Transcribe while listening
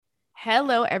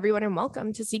Hello, everyone, and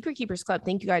welcome to Secret Keepers Club.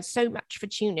 Thank you guys so much for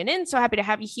tuning in. So happy to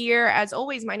have you here. As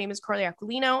always, my name is Carly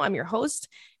Aquilino. I'm your host,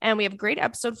 and we have a great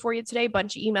episode for you today. A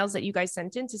bunch of emails that you guys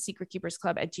sent in to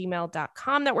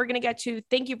secretkeepersclub@gmail.com that we're going to get to.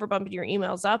 Thank you for bumping your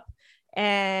emails up.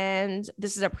 And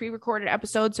this is a pre-recorded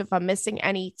episode, so if I'm missing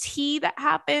any tea that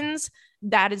happens,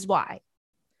 that is why.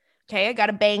 Okay, I got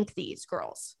to bank these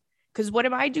girls. Because what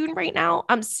am I doing right now?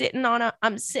 I'm sitting on a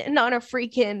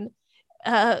freaking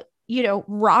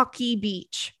rocky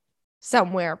beach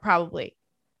somewhere, probably.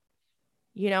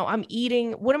 I'm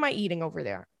eating. What am I eating over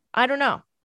there? I don't know.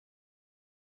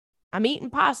 I'm eating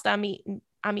pasta. I'm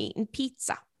eating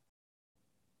pizza.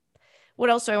 What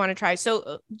else do I want to try?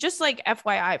 So just like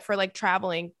FYI for like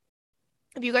traveling,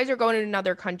 if you guys are going to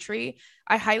another country,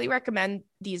 I highly recommend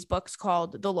these books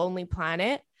called The Lonely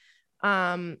Planet.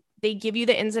 They give you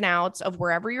the ins and outs of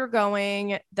wherever you're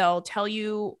going. They'll tell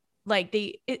you like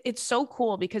it's so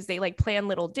cool because they like plan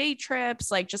little day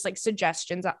trips, like just like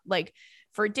suggestions, like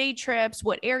for day trips,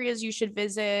 what areas you should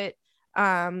visit.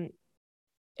 It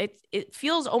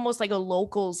feels almost like a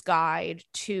local's guide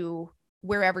to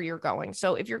wherever you're going.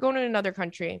 So if you're going to another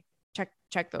country,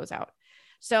 check those out.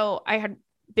 So I had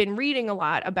been reading a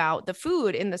lot about the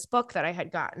food in this book that I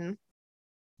had gotten.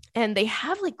 And they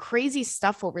have like crazy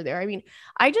stuff over there. I mean,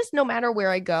 I just, no matter where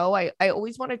I go, I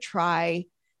always want to try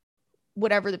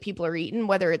whatever the people are eating,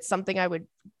 whether it's something I would,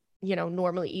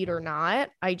 normally eat or not.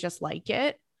 I just like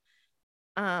it.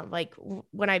 Like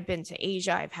when I've been to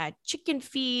Asia, I've had chicken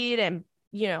feet and,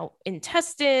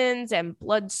 intestines and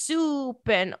blood soup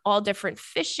and all different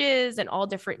fishes and all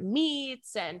different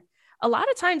meats. And a lot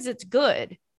of times it's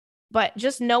good, but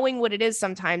just knowing what it is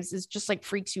sometimes is just like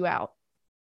freaks you out.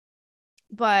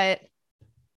 But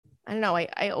I don't know.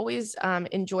 I always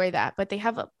enjoy that. But they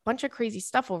have a bunch of crazy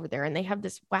stuff over there, and they have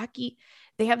this wacky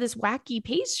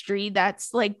pastry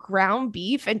that's like ground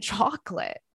beef and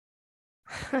chocolate.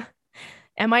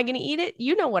 Am I going to eat it?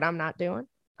 You know what I'm not doing.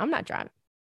 I'm not driving.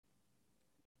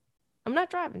 So I'm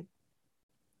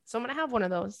going to have one of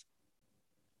those.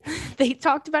 They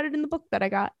talked about it in the book that I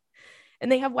got,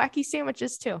 and they have wacky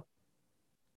sandwiches too.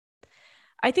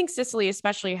 I think Sicily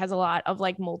especially has a lot of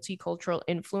like multicultural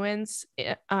influence,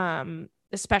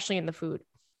 especially in the food,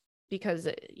 because,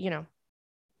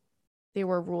 they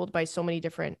were ruled by so many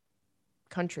different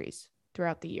countries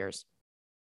throughout the years.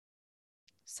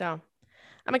 So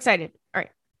I'm excited. All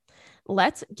right,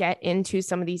 let's get into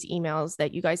some of these emails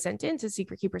that you guys sent in to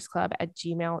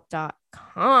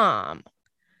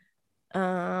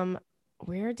secretkeepersclub@gmail.com.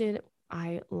 Where did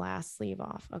I last leave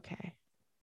off? Okay.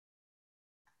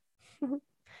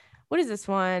 What is this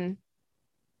one?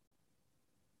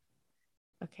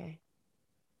 Okay.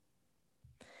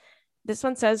 This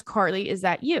one says, Carly, is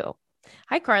that you?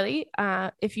 Hi, Carly.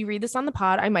 If you read this on the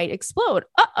pod, I might explode.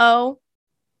 Uh-oh.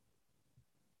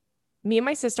 Me and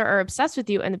my sister are obsessed with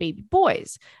you and the baby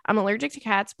boys. I'm allergic to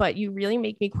cats, but you really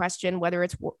make me question whether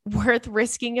it's worth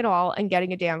risking it all and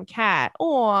getting a damn cat.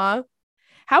 Aw.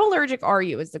 How allergic are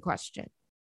you is the question.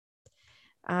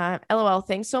 LOL.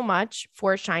 Thanks so much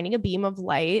for shining a beam of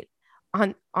light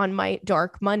on my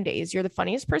dark Mondays. You're the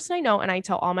funniest person I know, and I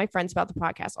tell all my friends about the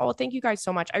podcast. Oh, thank you guys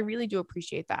so much. I really do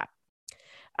appreciate that.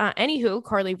 Anywho,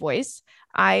 Carly voice.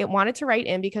 I wanted to write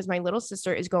in because my little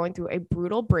sister is going through a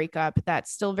brutal breakup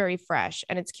that's still very fresh,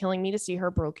 and it's killing me to see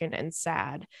her broken and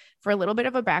sad. For a little bit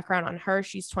of a background on her,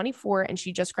 she's 24 and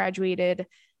she just graduated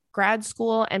grad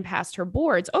school and passed her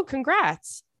boards. Oh,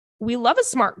 congrats. We love a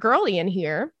smart girly in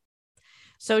here.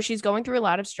 So she's going through a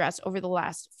lot of stress over the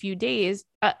last few years,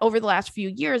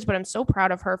 but I'm so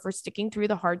proud of her for sticking through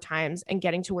the hard times and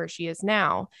getting to where she is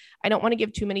now. I don't want to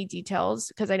give too many details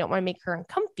because I don't want to make her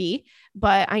uncomfy,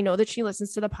 but I know that she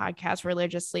listens to the podcast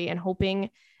religiously and hoping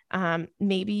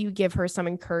maybe you give her some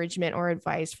encouragement or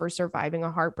advice for surviving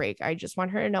a heartbreak. I just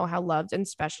want her to know how loved and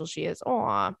special she is.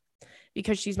 Aw,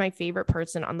 because she's my favorite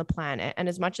person on the planet. And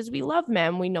as much as we love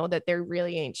men, we know that there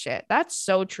really ain't shit. That's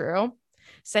so true.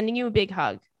 Sending you a big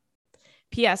hug.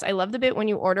 P.S. I love the bit when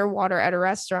you order water at a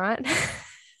restaurant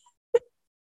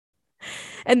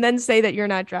and then say that you're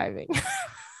not driving.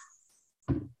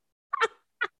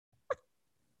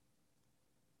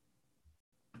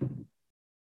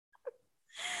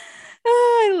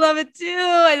 Oh, I love it too.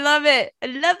 I love it.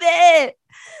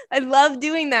 I love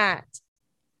doing that.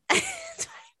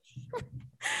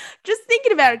 Just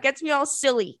thinking about it gets me all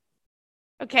silly.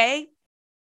 Okay.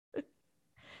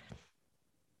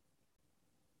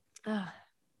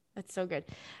 That's so good.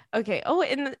 Okay. Oh,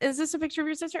 and is this a picture of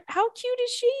your sister? How cute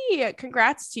is she?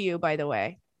 Congrats to you, by the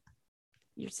way.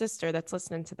 Your sister that's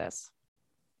listening to this.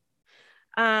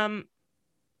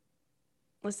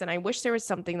 listen, I wish there was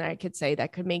something that I could say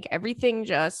that could make everything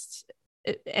just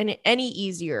any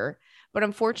easier. But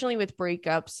unfortunately, with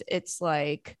breakups, it's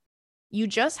like you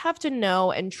just have to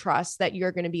know and trust that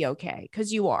you're going to be okay,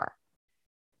 because you are.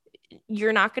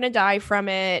 You're not going to die from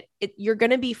it. You're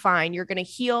going to be fine. You're going to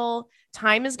heal.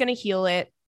 Time is going to heal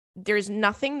it. There's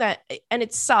nothing that, and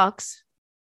it sucks,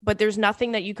 but there's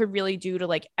nothing that you could really do to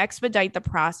like expedite the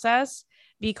process.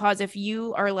 Because if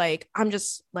you are like, I'm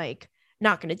just like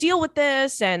not going to deal with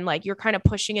this, and like you're kind of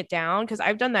pushing it down, because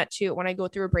I've done that too when I go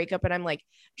through a breakup and I'm like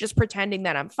just pretending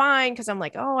that I'm fine because I'm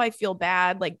like, oh, I feel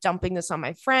bad, like dumping this on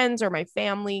my friends or my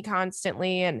family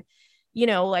constantly. And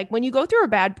like when you go through a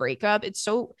bad breakup, it's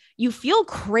so you feel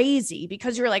crazy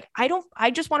because you're like,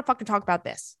 I just want to fucking talk about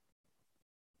this.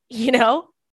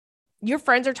 Your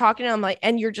friends are talking and I'm like,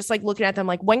 and you're just like looking at them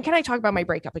like, when can I talk about my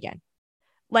breakup again?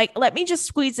 Like, let me just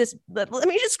squeeze this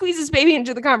baby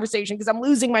into the conversation because I'm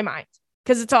losing my mind,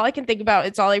 because it's all I can think about.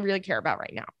 It's all I really care about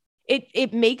right now.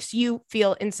 It makes you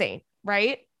feel insane,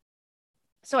 right?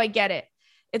 So I get it.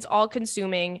 It's all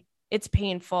consuming. It's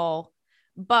painful.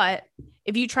 But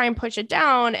if you try and push it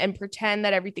down and pretend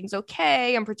that everything's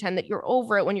okay and pretend that you're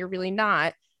over it when you're really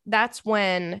not, that's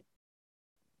when,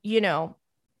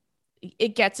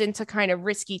 it gets into kind of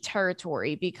risky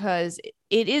territory, because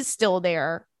it is still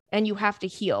there and you have to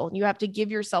heal. You have to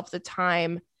give yourself the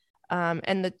time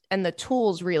and the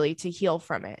tools really to heal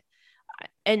from it.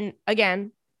 And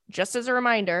again, just as a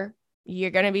reminder,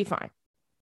 you're going to be fine.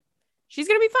 She's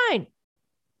going to be fine.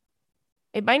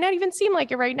 It might not even seem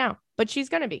like it right now, but she's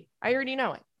going to be. I already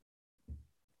know it.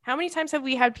 How many times have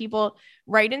we had people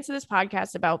write into this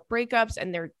podcast about breakups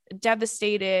and they're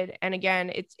devastated? And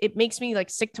again, it makes me like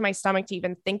sick to my stomach to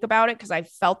even think about it, because I've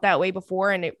felt that way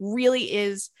before. And it really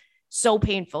is so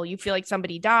painful. You feel like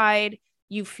somebody died.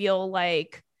 You feel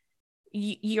like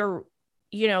you're,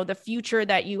 the future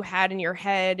that you had in your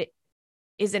head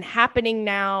isn't happening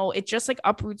now. It just like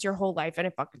uproots your whole life, and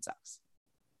it fucking sucks.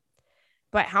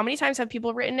 But how many times have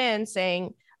people written in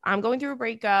saying, I'm going through a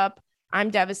breakup, I'm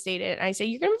devastated. And I say,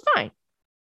 you're going to be fine.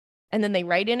 And then they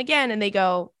write in again and they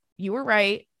go, you were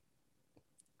right.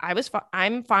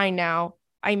 I'm fine now.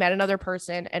 I met another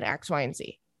person and X, Y, and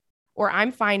Z. Or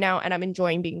I'm fine now and I'm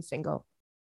enjoying being single.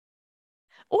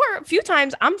 Or a few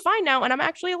times, I'm fine now and I'm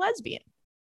actually a lesbian.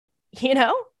 Hey,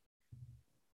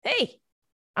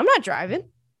 I'm not driving.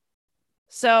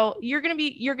 So you're going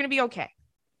to be okay.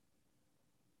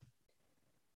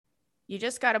 You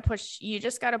just got to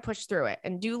push through it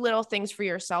and do little things for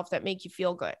yourself that make you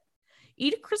feel good.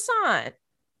 Eat a croissant.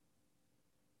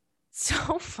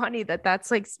 So funny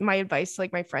that's like my advice to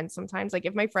like my friends sometimes. Like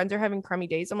if my friends are having crummy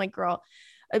days, I'm like, girl,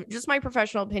 just my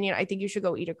professional opinion, I think you should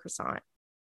go eat a croissant.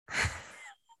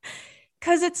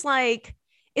 Because it's like,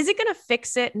 is it going to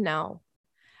fix it? No.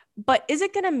 But is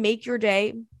it going to make your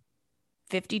day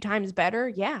 50 times better?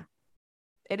 Yeah,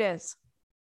 it is.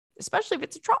 Especially if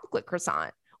it's a chocolate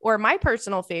croissant. Or my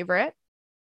personal favorite,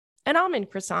 an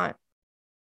almond croissant.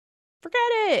 Forget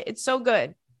it. It's so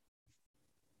good.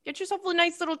 Get yourself a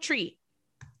nice little treat.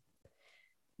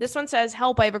 This one says,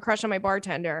 help, I have a crush on my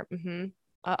bartender.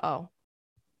 Uh-oh.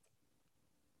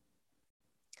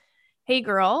 Hey,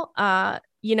 girl. I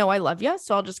love you,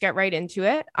 so I'll just get right into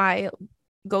it. I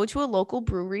go to a local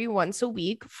brewery once a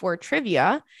week for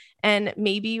trivia, and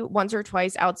maybe once or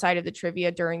twice outside of the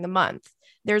trivia during the month.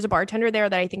 There's a bartender there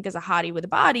that I think is a hottie with a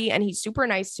body, and he's super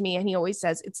nice to me. And he always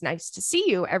says, it's nice to see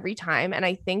you every time. And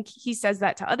I think he says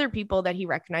that to other people that he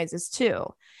recognizes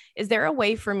too. Is there a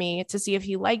way for me to see if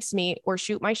he likes me or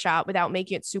shoot my shot without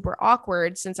making it super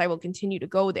awkward, since I will continue to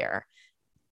go there?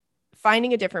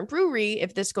 Finding a different brewery,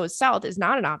 if this goes south, is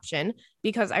not an option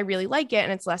because I really like it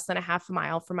and it's less than a half a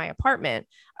mile from my apartment.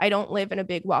 I don't live in a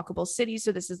big walkable city,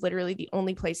 so this is literally the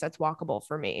only place that's walkable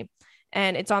for me.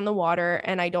 And it's on the water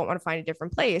and I don't want to find a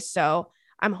different place. So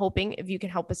I'm hoping if you can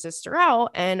help a sister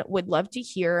out, and would love to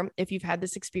hear if you've had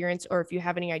this experience or if you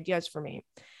have any ideas for me.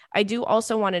 I do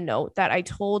also want to note that I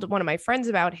told one of my friends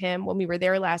about him when we were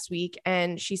there last week,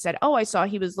 and she said, oh, I saw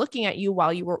he was looking at you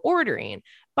while you were ordering.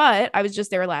 But I was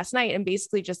just there last night, and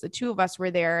basically just the two of us were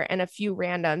there and a few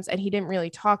randoms, and he didn't really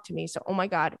talk to me. So, oh my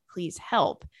God, please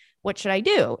help. What should I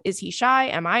do? Is he shy?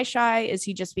 Am I shy? Is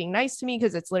he just being nice to me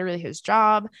because it's literally his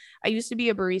job? I used to be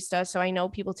a barista, so I know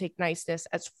people take niceness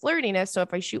as flirtiness. So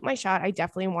if I shoot my shot, I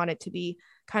definitely want it to be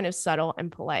kind of subtle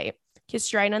and polite.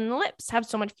 Kiss right on the lips. Have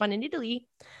so much fun in Italy.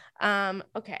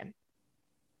 Okay.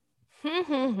 Let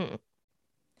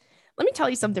me tell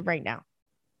you something right now.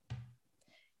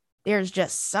 There's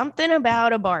just something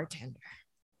about a bartender.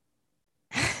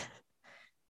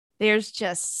 There's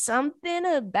just something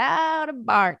about a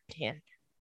bartender.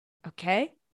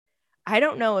 Okay? I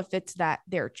don't know if it's that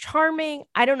they're charming.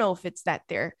 I don't know if it's that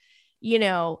they're,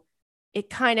 it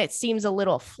kind of seems a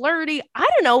little flirty. I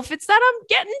don't know if it's that I'm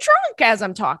getting drunk as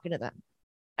I'm talking to them.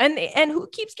 And who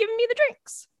keeps giving me the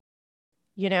drinks?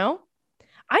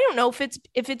 I don't know if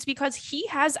it's because he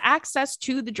has access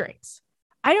to the drinks.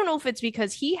 I don't know if it's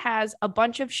because he has a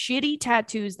bunch of shitty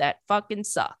tattoos that fucking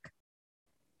suck.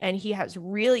 And he has a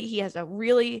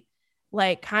really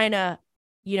like kind of,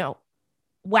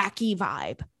 wacky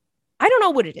vibe. I don't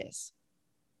know what it is.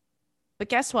 But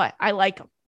guess what? I like him.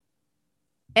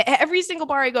 Every single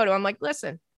bar I go to, I'm like,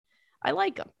 listen, I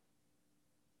like him.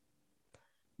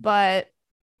 But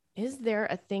is there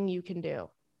a thing you can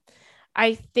do?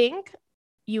 I think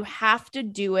you have to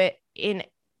do it in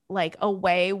like a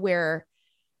way where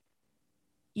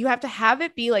you have to have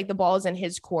it be like the ball is in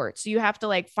his court. So you have to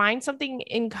like find something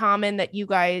in common that you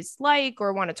guys like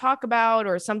or want to talk about,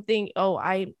 or something. Oh,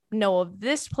 I know of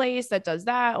this place that does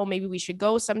that. Oh, maybe we should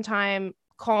go sometime.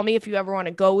 Call me if you ever want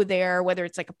to go there, whether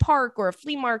it's like a park or a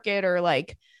flea market or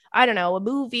like, I don't know, a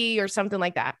movie or something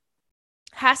like that.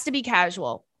 Has to be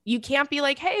casual. You can't be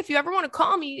like, hey, if you ever want to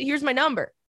call me, here's my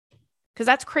number. Because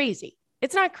that's crazy.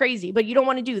 It's not crazy, but you don't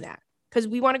want to do that because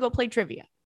we want to go play trivia.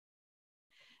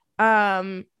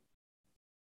 You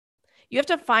have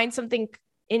to find something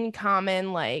in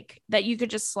common, like that you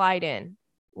could just slide in.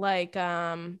 Like,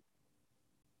 trying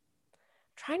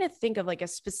to think of like a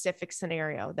specific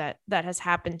scenario that has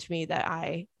happened to me that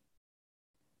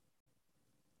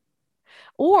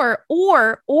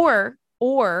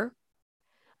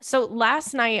so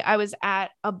last night I was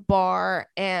at a bar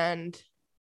and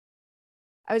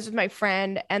I was with my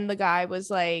friend, and the guy was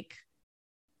like,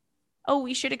 oh,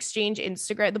 we should exchange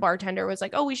Instagram. The bartender was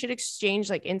like, oh, we should exchange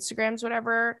like Instagrams,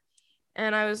 whatever.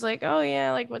 And I was like, oh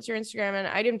yeah, like what's your Instagram? And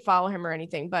I didn't follow him or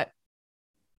anything, but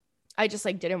I just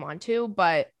like didn't want to.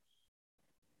 But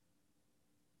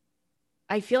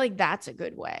I feel like that's a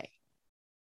good way.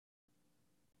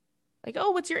 Like,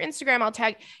 oh, what's your Instagram? I'll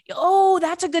tag. Oh,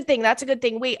 that's a good thing. That's a good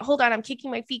thing. Wait, hold on. I'm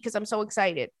kicking my feet because I'm so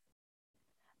excited.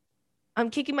 I'm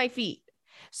kicking my feet.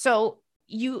 So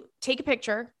you take a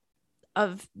picture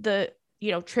of the,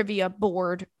 trivia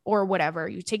board or whatever.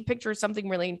 You take a picture of something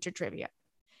relating to trivia,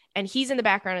 and he's in the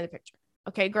background of the picture.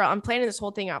 Okay, girl, I'm planning this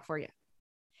whole thing out for you.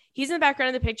 He's in the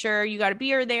background of the picture. You got a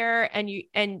beer there and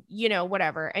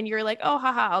whatever. And you're like, oh,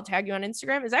 haha, I'll tag you on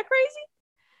Instagram. Is that crazy?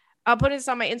 I'll put this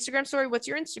on my Instagram story. What's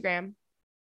your Instagram?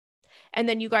 And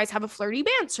then you guys have a flirty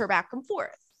banter back and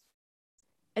forth.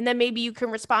 And then maybe you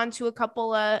can respond to a couple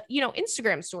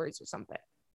Instagram stories or something.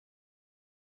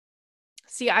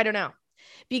 See, I don't know.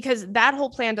 Because that whole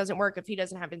plan doesn't work if he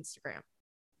doesn't have Instagram.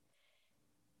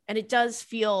 And it does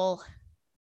feel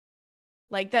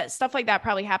like that stuff like that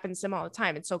probably happens to him all the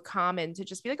time. It's so common to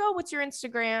just be like, oh, what's your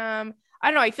Instagram? I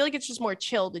don't know. I feel like it's just more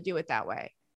chill to do it that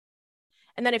way.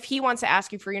 And then if he wants to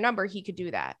ask you for your number, he could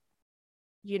do that.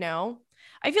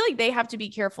 I feel like they have to be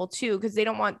careful too, because they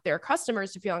don't want their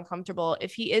customers to feel uncomfortable.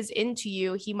 If he is into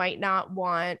you, he might not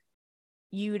want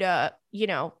you to,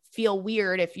 feel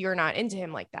weird if you're not into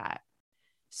him like that.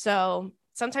 So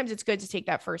sometimes it's good to take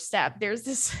that first step. There's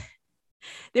this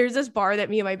bar that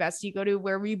me and my bestie go to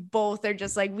where we both are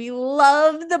just like, we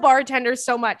love the bartender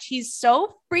so much. He's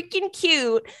so freaking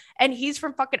cute. And he's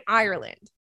from fucking Ireland.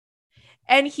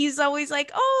 And he's always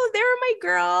like, oh, there are my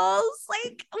girls.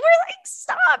 Like, we're like,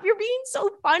 stop, you're being so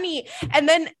funny. And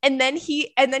then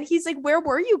he's like, where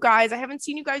were you guys? I haven't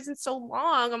seen you guys in so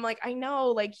long. I'm like, I know,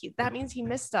 like that means he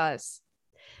missed us.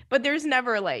 But there's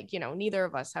never like, neither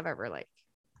of us have ever like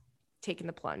taken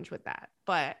the plunge with that.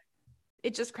 But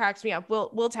it just cracks me up.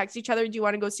 We'll text each other. Do you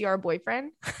want to go see our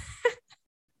boyfriend?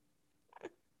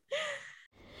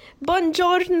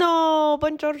 Buongiorno.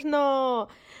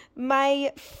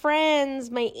 My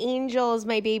friends, my angels,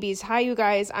 my babies. Hi, you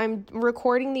guys. I'm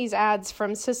recording these ads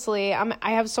from Sicily.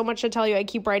 I have so much to tell you. I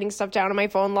keep writing stuff down on my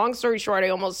phone. Long story short, I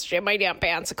almost shit my damn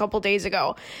pants a couple days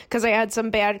ago because I had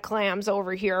some bad clams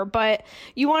over here. But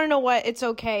you want to know what? It's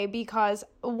okay, because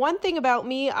one thing about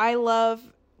me, I love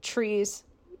trees.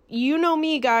 You know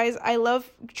me, guys. I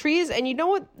love trees. And you know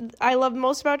what I love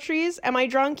most about trees? Am I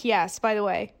drunk? Yes, by the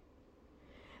way.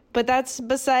 But that's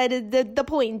beside the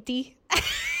pointy.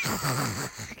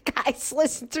 Guys,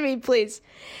 listen to me, please.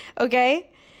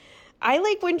 Okay? I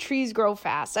like when trees grow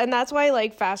fast, and that's why I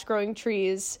like fast-growing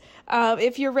trees.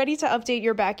 If you're ready to update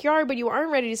your backyard, but you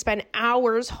aren't ready to spend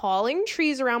hours hauling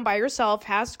trees around by yourself,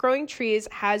 Fast Growing Trees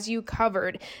has you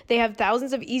covered. They have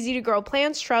thousands of easy-to-grow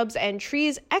plants, shrubs, and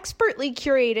trees expertly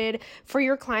curated for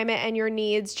your climate and your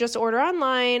needs. Just order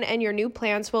online, and your new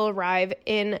plants will arrive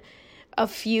in a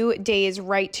few days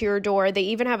right to your door. They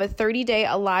even have a 30-day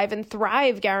Alive and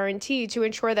Thrive guarantee to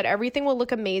ensure that everything will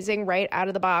look amazing right out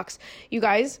of the box. You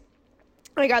guys,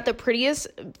 I got the prettiest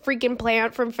freaking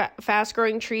plant from Fast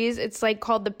Growing Trees. It's like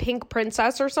called the Pink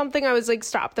Princess or something. I was like,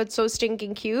 stop, that's so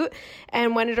stinking cute.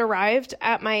 And when it arrived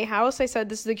at my house, I said,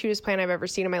 this is the cutest plant I've ever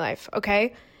seen in my life.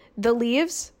 Okay. The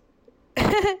leaves,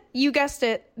 you guessed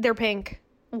it, they're pink.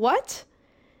 What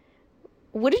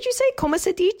did you say? Como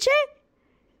se dice?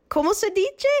 Como se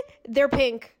dice? They're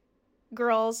pink,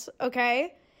 girls.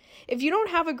 Okay. If you don't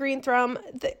have a green thumb,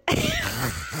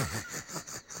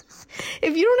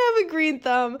 if you don't have a green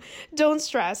thumb, don't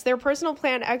stress. Their personal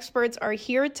plant experts are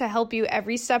here to help you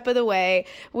every step of the way.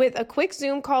 With a quick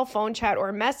Zoom call, phone chat,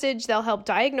 or message, they'll help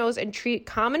diagnose and treat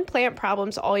common plant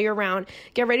problems all year round.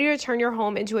 Get ready to turn your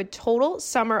home into a total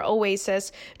summer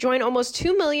oasis. Join almost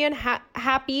 2 million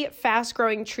happy Fast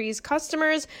Growing Trees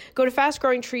customers. Go to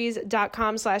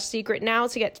fastgrowingtrees.com/secret now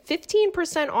to get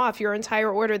 15% off your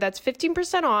entire order. That's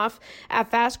 15% off at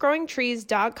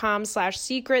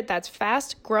fastgrowingtrees.com/secret. That's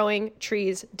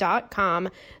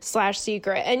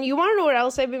fastgrowingtrees.com/secret. And you want to know what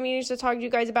else I've been meaning to talk to you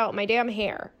guys about? My damn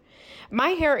hair.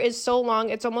 My hair is so long,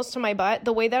 it's almost to my butt.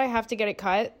 The way that I have to get it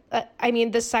cut,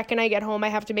 the second I get home, I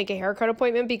have to make a haircut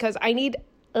appointment because I need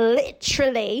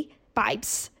literally,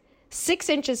 vibes, 6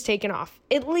 inches taken off,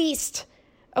 at least,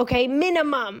 okay,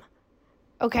 minimum,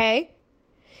 okay?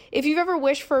 If you've ever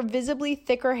wished for visibly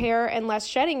thicker hair and less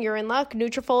shedding, you're in luck.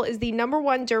 Nutrafol is the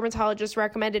 #1 dermatologist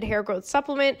recommended hair growth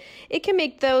supplement. It can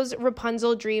make those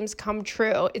Rapunzel dreams come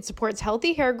true. It supports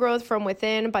healthy hair growth from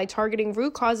within by targeting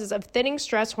root causes of thinning,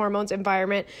 stress, hormones,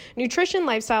 environment, nutrition,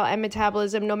 lifestyle, and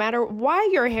metabolism. No matter why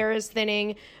your hair is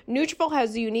thinning, Nutrafol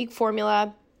has a unique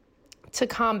formula to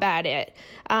combat it.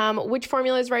 Which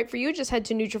formula is right for you? Just head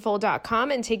to Nutrafol.com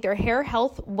and take their hair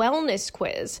health wellness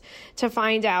quiz to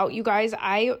find out. You guys,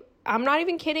 I'm not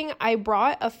even kidding. I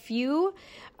brought a few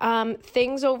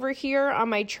things over here on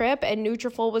my trip, and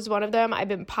Nutrafol was one of them. I've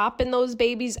been popping those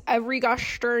babies every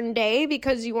gosh darn day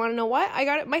because you want to know what? I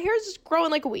got it. My hair is just growing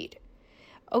like a weed.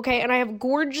 Okay, and I have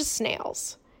gorgeous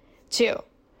nails too.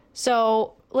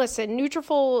 So listen,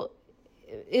 Nutrafol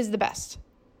is the best.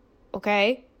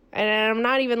 Okay. And I'm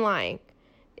not even lying.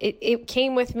 It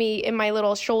came with me in my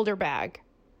little shoulder bag.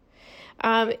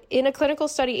 In a clinical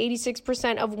study,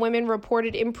 86% of women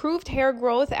reported improved hair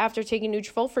growth after taking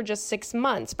Nutrafol for just 6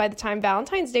 months. By the time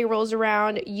Valentine's Day rolls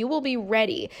around, you will be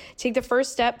ready. Take the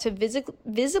first step to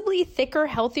visibly thicker,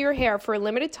 healthier hair. For a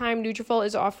limited time, Nutrafol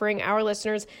is offering our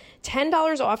listeners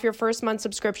 $10 off your first month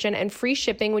subscription and free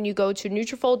shipping when you go to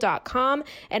Nutrafol.com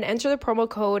and enter the promo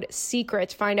code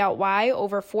SECRET. Find out why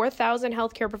over 4,000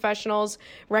 healthcare professionals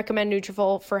recommend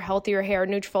Nutrafol for healthier hair.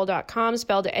 Nutrafol.com,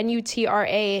 spelled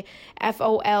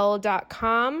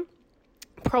Nutrafol.com.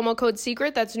 Promo code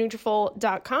SECRET. That's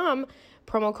Nutrafol.com.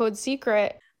 Promo code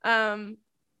SECRET.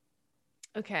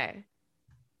 Okay.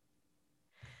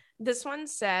 This one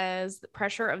says the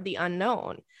pressure of the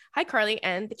unknown. Hi, Carly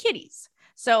and the kitties.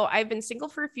 So I've been single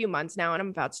for a few months now and I'm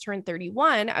about to turn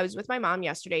 31. I was with my mom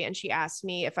yesterday and she asked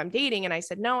me if I'm dating. And I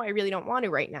said, no, I really don't want to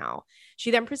right now.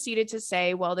 She then proceeded to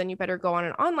say, well, then you better go on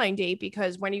an online date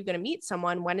because when are you going to meet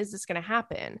someone? When is this going to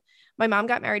happen? My mom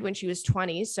got married when she was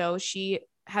 20. So she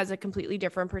has a completely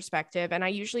different perspective. And I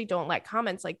usually don't let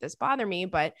comments like this bother me,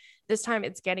 but this time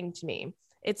it's getting to me.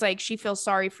 It's like she feels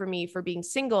sorry for me for being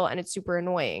single and it's super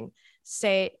annoying.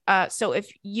 So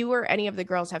if you or any of the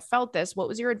girls have felt this, what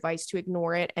was your advice to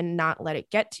ignore it and not let it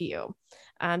get to you?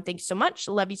 Thank you so much.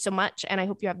 Love you so much. And I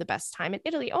hope you have the best time in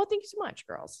Italy. Oh, thank you so much,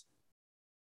 girls.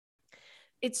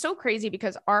 It's so crazy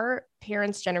because our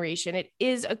parents' generation, it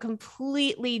is a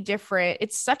completely different,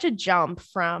 it's such a jump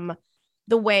from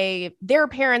the way their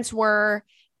parents were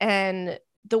and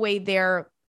the way their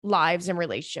lives and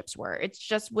relationships were. It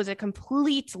just was a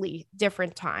completely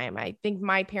different time. I think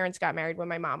my parents got married when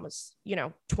my mom was,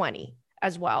 20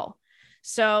 as well.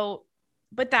 So,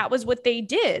 but that was what they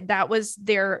did. That was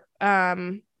their,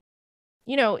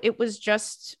 it was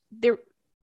just there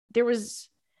was,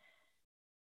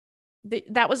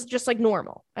 that was just like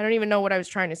normal. I don't even know what I was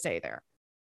trying to say there,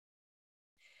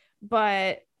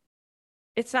 but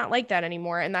it's not like that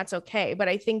anymore. And that's okay. But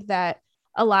I think that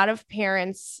a lot of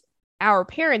parents, our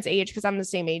parents' age, because I'm the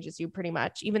same age as you pretty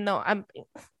much, even though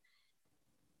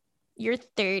you're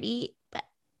 30, but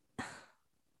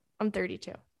I'm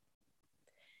 32.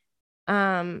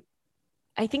 I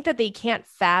think that they can't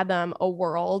fathom a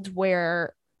world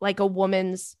where like a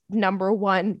woman's number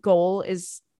one goal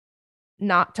is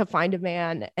not to find a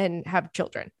man and have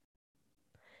children.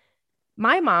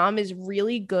 My mom is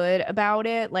really good about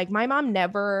it. Like my mom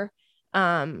never,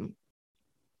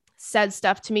 said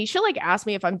stuff to me. She'll like ask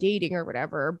me if I'm dating or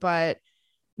whatever, but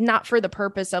not for the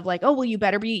purpose of like, oh, well, you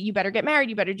better get married.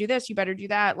 You better do this. You better do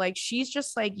that. Like, she's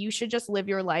just like, you should just live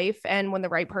your life. And when the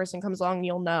right person comes along,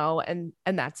 you'll know. And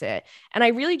that's it. And I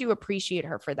really do appreciate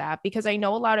her for that, because I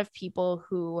know a lot of people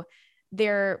who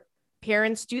their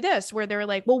parents do this, where they're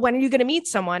like, well, when are you going to meet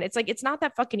someone? It's like, it's not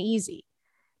that fucking easy,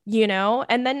 you know?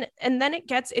 And then it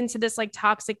gets into this like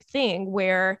toxic thing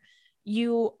where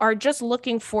you are just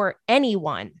looking for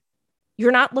anyone.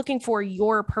 You're not looking for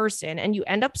your person, and you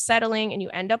end up settling, and you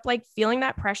end up like feeling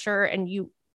that pressure, and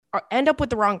you end up with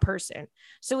the wrong person.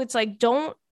 So it's like,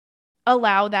 don't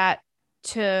allow that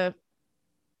to,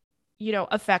 you know,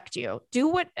 affect you. Do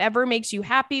whatever makes you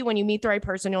happy. When you meet the right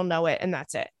person, you'll know it. And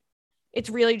that's it.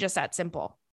 It's really just that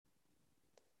simple.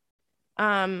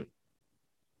 And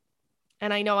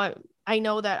I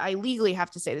know that I legally have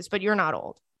to say this, but you're not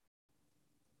old.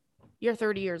 You're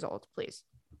 30 years old, please.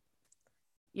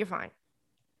 You're fine.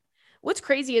 What's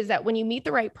crazy is that when you meet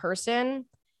the right person,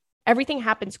 everything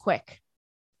happens quick.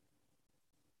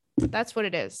 That's what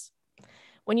it is.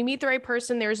 When you meet the right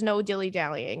person, there's no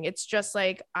dilly-dallying. It's just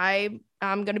like, I'm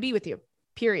going to be with you,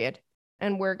 period.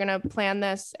 And we're going to plan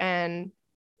this, and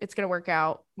it's going to work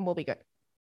out, and we'll be good.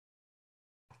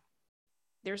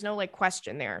 There's no like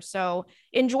question there. So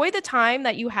enjoy the time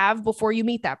that you have before you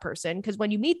meet that person, because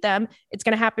when you meet them, it's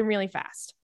going to happen really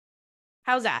fast.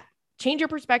 How's that? Change your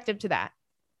perspective to that.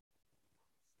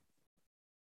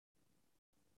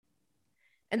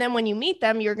 And then when you meet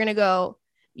them, you're going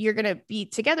to be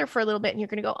together for a little bit, and you're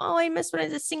going to go, oh, I miss when I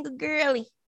was a single girly.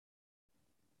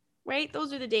 Right?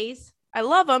 Those are the days. I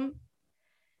love them,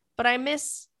 but I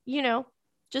miss, you know,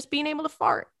 just being able to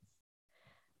fart.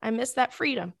 I miss that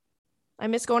freedom. I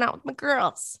miss going out with my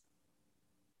girls.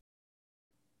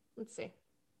 Let's see.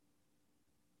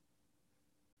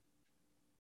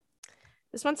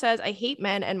 This one says, I hate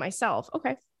men and myself.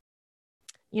 Okay.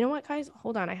 You know what, guys?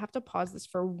 Hold on. I have to pause this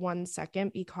for 1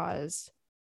 second because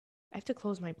I have to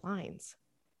close my blinds.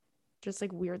 Just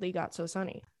like weirdly got so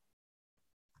sunny.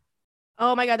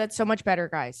 Oh my God, that's so much better,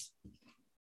 guys.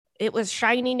 It was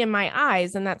shining in my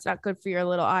eyes, and that's not good for your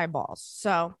little eyeballs.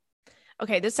 So,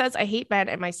 okay, this says, I hate men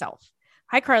and myself.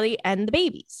 Hi, Carly and the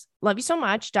babies. Love you so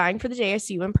much. Dying for the day I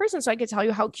see you in person so I could tell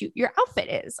you how cute your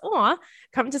outfit is. Aw,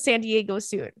 come to San Diego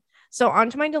soon. So on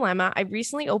to my dilemma. I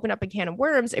recently opened up a can of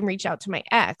worms and reached out to my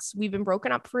ex. We've been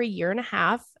broken up for a year and a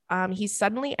half. He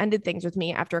suddenly ended things with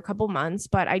me after a couple months,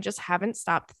 but I just haven't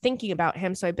stopped thinking about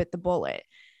him, so I bit the bullet.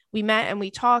 We met and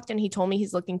we talked, and he told me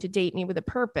he's looking to date me with a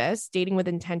purpose, dating with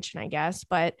intention, I guess,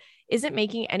 but isn't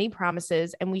making any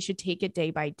promises, and we should take it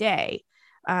day by day.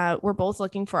 We're both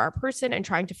looking for our person and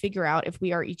trying to figure out if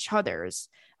we are each other's.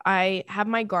 I have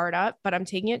my guard up, but I'm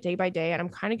taking it day by day, and I'm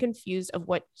kind of confused of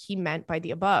what he meant by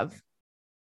the above.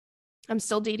 I'm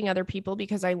still dating other people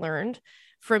because I learned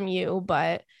from you,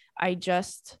 but I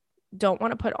just don't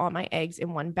want to put all my eggs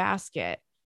in one basket.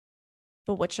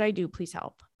 But what should I do? Please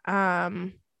help.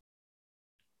 I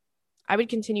would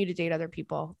continue to date other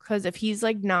people, because if he's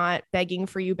like not begging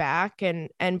for you back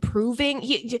and proving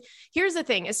here's the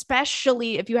thing,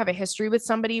 especially if you have a history with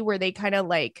somebody where they kind of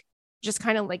like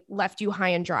left you high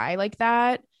and dry like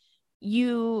that,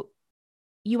 you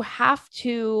have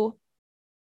to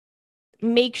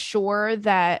make sure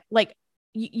that like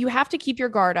you have to keep your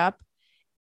guard up,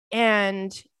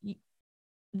 and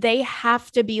they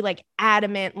have to be like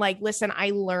adamant, like, listen, I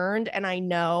learned and I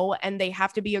know, and they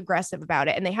have to be aggressive about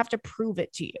it, and they have to prove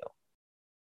it to you.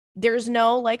 There's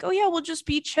no like, oh yeah, we'll just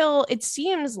be chill. It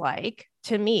seems like,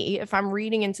 to me, if I'm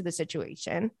reading into the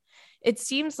situation, it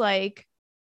seems like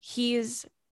he's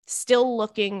still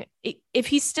looking. If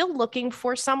he's still looking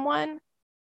for someone,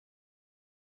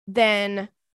 then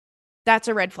that's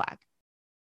a red flag.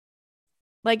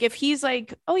 Like if he's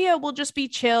like, oh yeah, we'll just be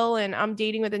chill and I'm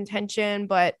dating with intention,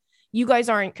 but you guys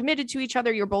aren't committed to each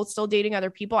other, you're both still dating other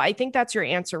people, I think that's your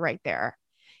answer right there.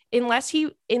 Unless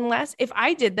if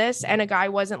I did this and a guy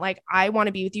wasn't like, I want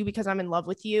to be with you because I'm in love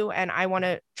with you and I want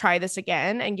to try this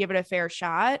again and give it a fair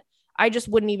shot, I just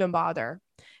wouldn't even bother,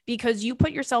 because you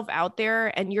put yourself out there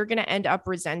and you're going to end up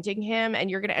resenting him, and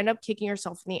you're going to end up kicking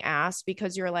yourself in the ass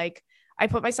because you're like, I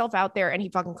put myself out there and he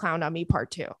fucking clowned on me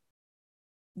part 2,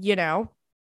 you know?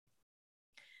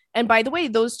 And by the way,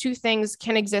 those two things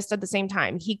can exist at the same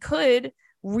time. He could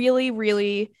really,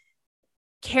 really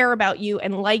care about you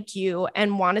and like you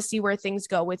and want to see where things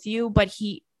go with you, but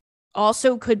he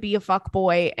also could be a fuck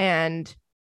boy and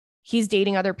he's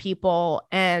dating other people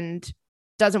and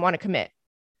doesn't want to commit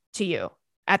to you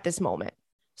at this moment.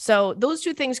 So those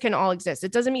two things can all exist.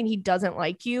 It doesn't mean he doesn't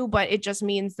like you, but it just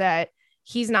means that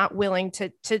he's not willing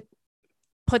to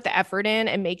put the effort in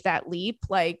and make that leap,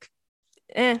 like,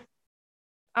 I'm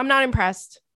not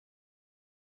impressed.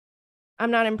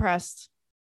 I'm not impressed.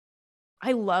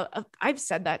 I've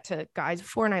said that to guys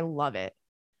before and I love it.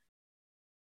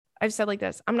 I've said like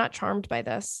this, I'm not charmed by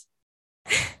this.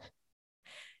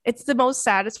 It's the most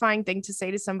satisfying thing to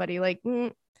say to somebody, like,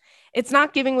 it's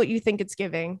not giving what you think it's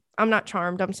giving. I'm not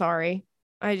charmed. I'm sorry.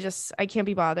 I can't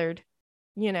be bothered,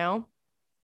 you know?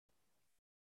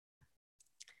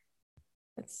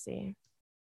 Let's see.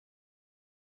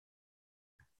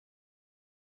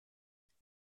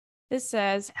 This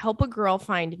says, help a girl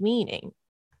find meaning.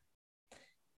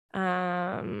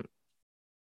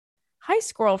 Hi,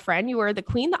 squirrel friend. You are the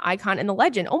queen, the icon, and the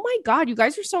legend. Oh my God, you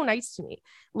guys are so nice to me.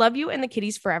 Love you and the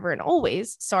kitties forever and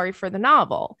always. Sorry for the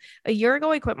novel. A year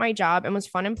ago, I quit my job and was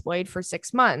fun employed for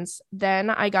 6 months. Then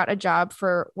I got a job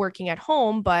for working at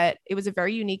home, but it was a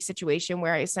very unique situation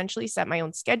where I essentially set my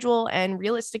own schedule and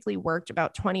realistically worked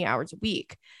about 20 hours a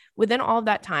week. Within all of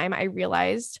that time, I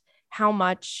realized how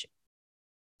much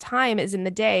time is in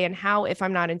the day and how, if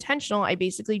I'm not intentional, I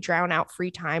basically drown out free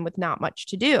time with not much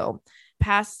to do.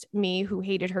 Past me, who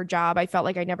hated her job, I felt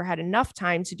like I never had enough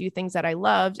time to do things that I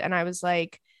loved. And I was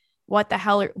like, what the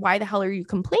hell? Why the hell are you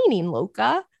complaining,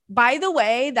 Loca? By the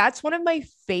way, that's one of my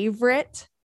favorite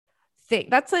things.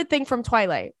 That's the thing from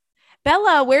Twilight.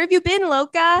 Bella, where have you been,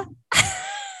 Loca?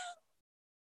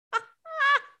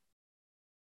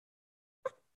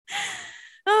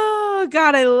 Oh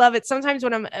God, I love it. Sometimes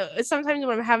when I'm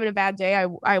having a bad day,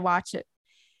 I watch it.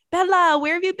 Bella,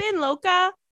 where have you been,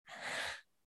 Loca?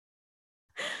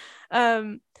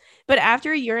 But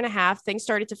after a year and a half, things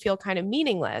started to feel kind of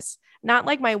meaningless. Not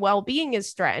like my well-being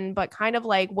is threatened, but kind of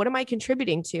like, what am I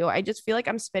contributing to? I just feel like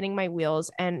I'm spinning my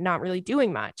wheels and not really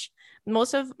doing much.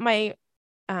 Most of my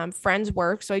friends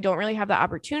work, so I don't really have the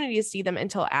opportunity to see them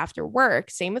until after work.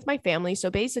 Same with my family. So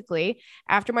basically,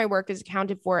 after my work is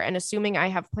accounted for, and assuming I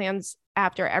have plans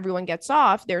after everyone gets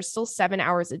off, there's still 7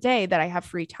 hours a day that I have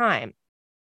free time.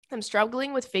 I'm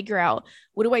struggling with figure out,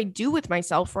 what do I do with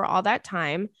myself for all that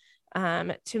time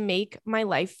to make my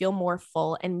life feel more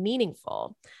full and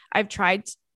meaningful. I've tried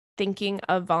thinking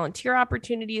of volunteer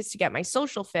opportunities to get my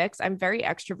social fix. I'm very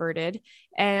extroverted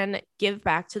and give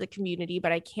back to the community,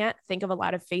 but I can't think of a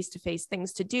lot of face-to-face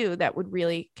things to do that would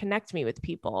really connect me with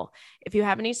people. If you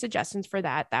have any suggestions for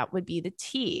that, that would be the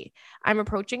tea. I'm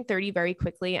approaching 30 very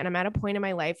quickly, and I'm at a point in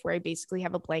my life where I basically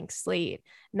have a blank slate,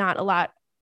 not a lot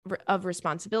of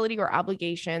responsibility or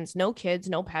obligations, no kids,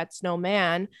 no pets, no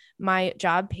man. My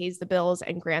job pays the bills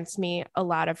and grants me a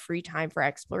lot of free time for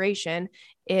exploration.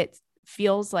 It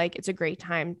feels like it's a great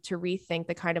time to rethink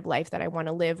the kind of life that I want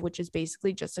to live, which is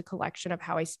basically just a collection of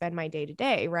how I spend my day to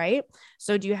day, right?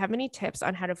 So do you have any tips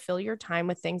on how to fill your time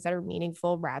with things that are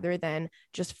meaningful rather than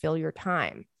just fill your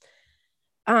time?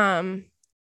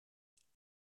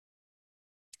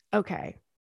 Okay.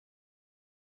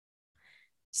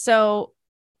 So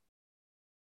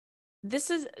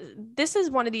this is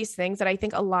one of these things that I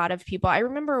think a lot of people, I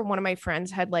remember one of my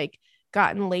friends had like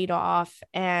gotten laid off,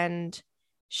 and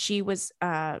she was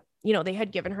they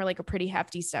had given her like a pretty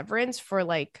hefty severance for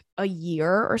like a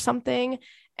year or something.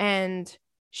 And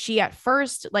she, at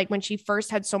first, like when she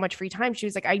first had so much free time, she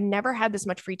was like, I never had this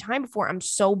much free time before. I'm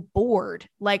so bored.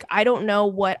 Like, I don't know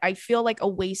what, I feel like a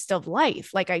waste of life.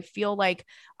 Like, I feel like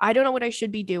I don't know what I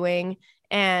should be doing.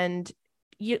 And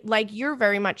you're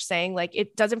very much saying like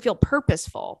it doesn't feel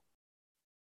purposeful.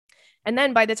 And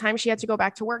then by the time she had to go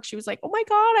back to work, she was like, oh my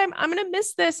God, I'm going to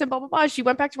miss this and blah, blah, blah. She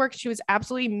went back to work. She was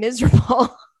absolutely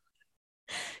miserable.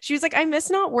 She was like, I miss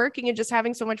not working and just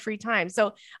having so much free time.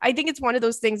 So I think it's one of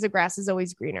those things, the grass is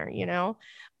always greener,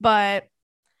 but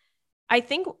I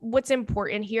think what's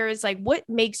important here is like, what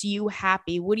makes you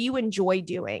happy? What do you enjoy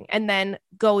doing? And then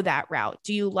go that route.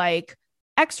 Do you like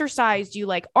exercise? Do you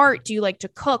like art? Do you like to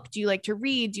cook? Do you like to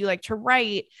read? Do you like to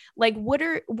write? Like, what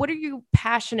are you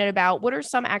passionate about? What are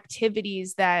some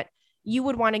activities that you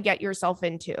would want to get yourself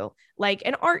into? Like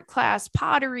an art class,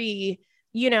 pottery,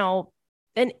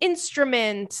 an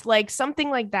instrument, like something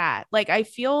like that. Like, I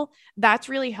feel that's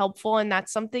really helpful. And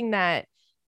that's something that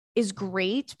is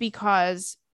great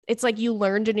because it's like you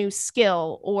learned a new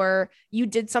skill, or you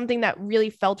did something that really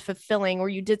felt fulfilling, or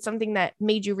you did something that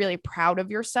made you really proud of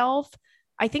yourself.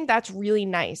 I think that's really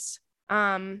nice.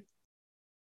 And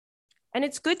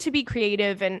it's good to be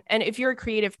creative. And if you're a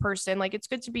creative person, like it's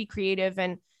good to be creative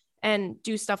and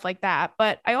do stuff like that.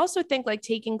 But I also think like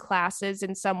taking classes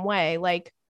in some way,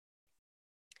 like,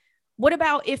 what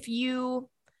about if you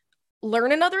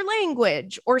learn another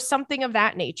language or something of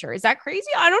that nature? Is that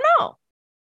crazy? I don't know.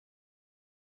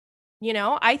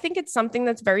 I think it's something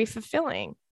that's very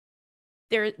fulfilling.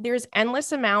 There's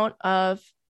endless amount of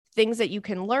things that you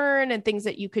can learn and things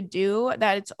that you could do,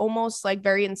 that it's almost like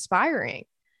very inspiring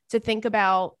to think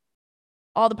about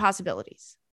all the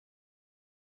possibilities.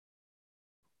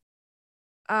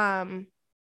 But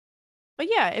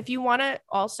yeah, if you want to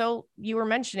also, you were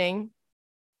mentioning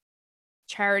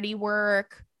charity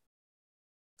work,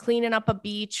 cleaning up a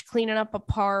beach, cleaning up a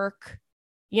park,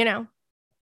 you know,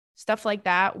 stuff like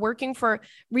that.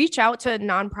 Reach out to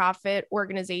nonprofit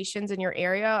organizations in your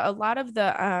area. A lot of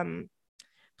the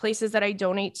places that I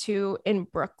donate to in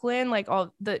Brooklyn, like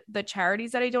all the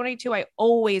charities that I donate to,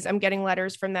 I'm getting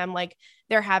letters from them, like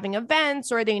they're having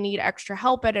events or they need extra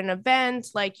help at an event,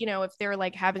 like, you know, if they're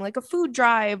like having like a food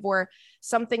drive or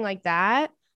something like that.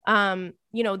 You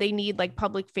know, they need like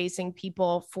public facing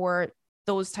people for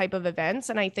those type of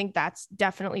events. And I think that's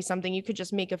definitely something you could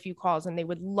just make a few calls and they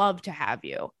would love to have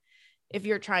you if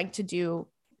you're trying to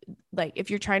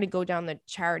go down the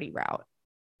charity route.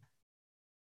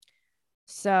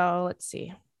 So let's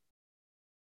see.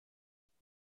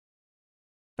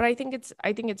 But I think it's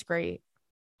great.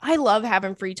 I love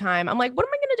having free time. I'm like, what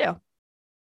am I going to do?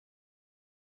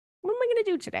 What am I going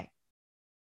to do today?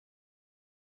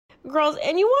 Girls,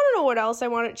 and you want to know what else I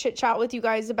want to chit chat with you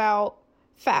guys about?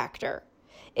 Factor.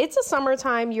 It's a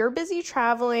summertime. You're busy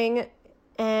traveling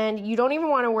and you don't even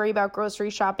want to worry about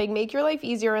grocery shopping. Make your life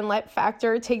easier and let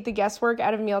Factor take the guesswork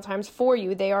out of mealtimes for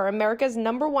you. They are America's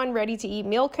 #1 ready-to-eat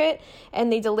meal kit,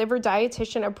 and they deliver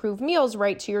dietitian-approved meals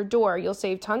right to your door. You'll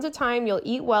save tons of time, you'll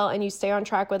eat well, and you stay on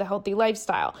track with a healthy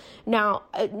lifestyle. Now,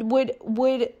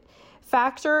 would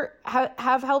Factor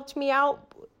have helped me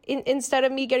out instead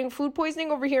of me getting food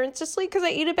poisoning over here in Sicily because I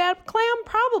ate a bad clam?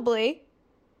 Probably.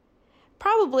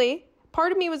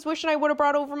 Part of me was wishing I would have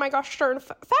brought over my gosh darn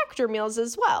Factor meals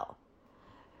as well.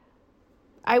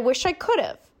 I wish I could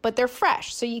have, but they're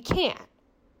fresh, so you can't.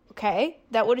 Okay?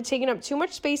 That would have taken up too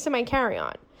much space in my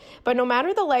carry-on. But no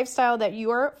matter the lifestyle that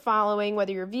you're following,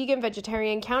 whether you're vegan,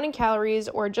 vegetarian, counting calories,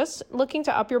 or just looking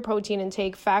to up your protein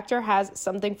intake, Factor has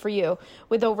something for you.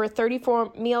 With over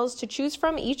 34 meals to choose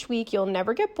from each week, you'll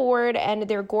never get bored, and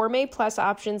their Gourmet Plus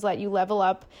options let you level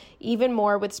up even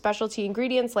more with specialty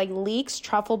ingredients like leeks,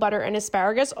 truffle butter, and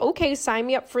asparagus. Okay, sign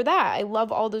me up for that. I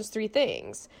love all those three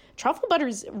things. Truffle butter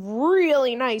is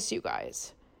really nice, you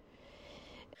guys.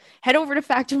 Head over to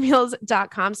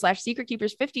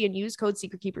factormeals.com/secretkeepers50 and use code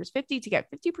secretkeepers50 to get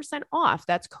 50% off.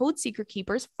 That's code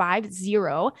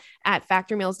secretkeepers50 at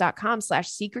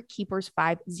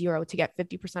factormeals.com/secretkeepers50 to get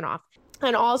 50% off.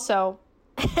 And also,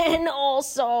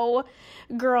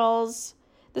 girls,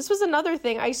 this was another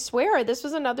thing. I swear, this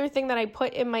was another thing that I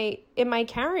put in my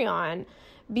carry-on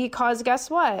because guess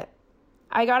what?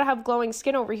 I got to have glowing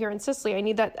skin over here in Sicily. I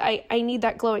need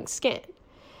that glowing skin.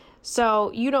 So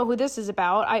you know who this is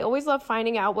about. I always love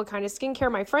finding out what kind of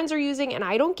skincare my friends are using, and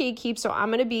I don't gatekeep, so I'm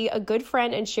going to be a good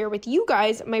friend and share with you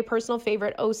guys my personal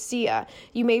favorite, Osea.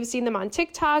 You may have seen them on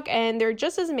TikTok, and they're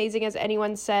just as amazing as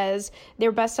anyone says.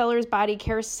 Their bestsellers body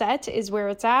care set is where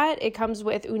it's at. It comes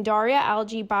with Undaria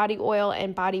algae body oil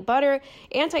and body butter,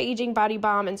 anti-aging body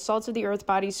balm, and salt of the earth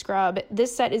body scrub.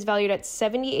 This set is valued at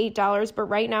 $78, but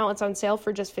right now it's on sale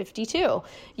for just $52.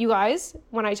 You guys,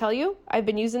 when I tell you, I've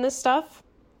been using this stuff.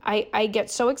 I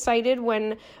get so excited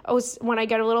when I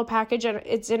get a little package and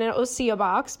it's in an Osea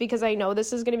box because I know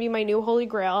this is going to be my new holy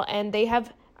grail, and they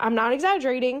have, I'm not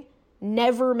exaggerating,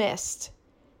 never missed.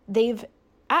 They've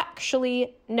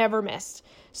actually never missed.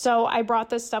 So I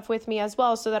brought this stuff with me as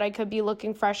well so that I could be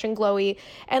looking fresh and glowy.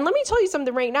 And let me tell you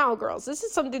something right now, girls. This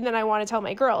is something that I want to tell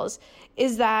my girls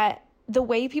is that the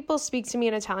way people speak to me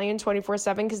in Italian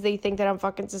 24/7 because they think that I'm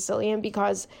fucking Sicilian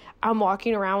because I'm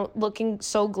walking around looking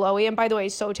so glowy. And by the way,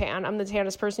 so tan. I'm the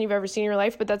tannest person you've ever seen in your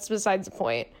life, but that's besides the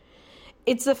point.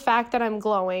 It's the fact that I'm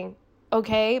glowing,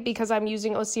 okay? Because I'm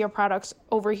using Osea products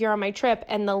over here on my trip.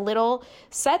 And the little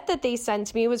set that they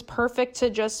sent me was perfect to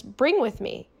just bring with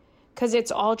me because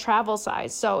it's all travel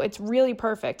size. So it's really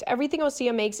perfect. Everything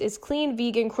Osea makes is clean,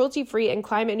 vegan, cruelty-free, and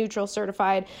climate neutral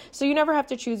certified. So you never have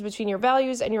to choose between your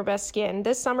values and your best skin.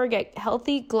 This summer, get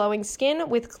healthy, glowing skin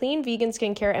with clean vegan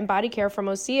skincare and body care from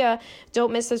Osea.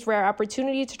 Don't miss this rare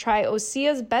opportunity to try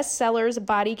Osea's bestsellers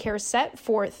body care set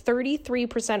for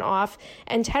 33% off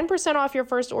and 10% off your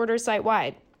first order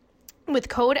site-wide. With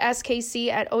code SKC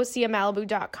at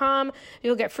OseaMalibu.com,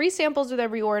 you'll get free samples with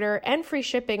every order and free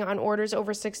shipping on orders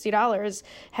over $60.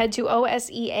 Head to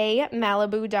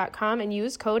OSEAMalibu.com and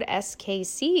use code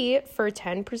SKC for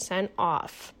 10%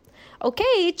 off.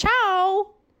 Okay,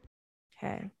 ciao.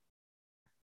 Okay.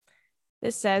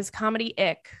 This says, comedy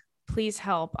ick. Please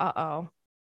help. Uh-oh.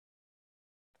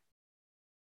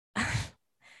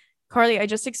 Carly, I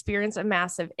just experienced a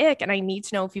massive ick and I need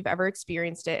to know if you've ever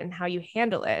experienced it and how you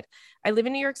handle it. I live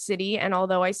in New York City, and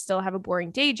although I still have a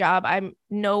boring day job, I'm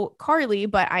no Carly,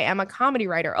 but I am a comedy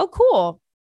writer. Oh, cool.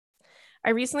 I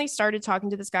recently started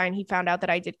talking to this guy and he found out that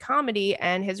I did comedy,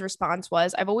 and his response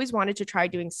was, I've always wanted to try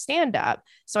doing stand up.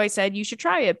 So I said, you should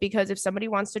try it, because if somebody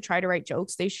wants to try to write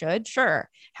jokes, they should. Sure.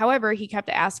 However, he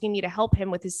kept asking me to help him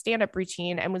with his stand up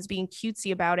routine and was being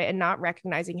cutesy about it and not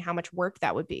recognizing how much work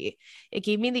that would be. It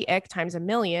gave me the ick times a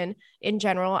million. In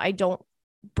general, I don't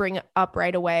bring up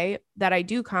right away that I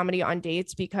do comedy on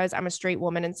dates because I'm a straight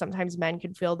woman, and sometimes men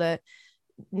can feel the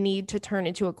need to turn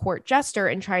into a court jester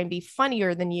and try and be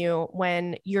funnier than you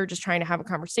when you're just trying to have a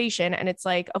conversation. And it's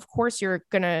like, of course you're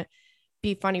going to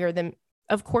be funnier than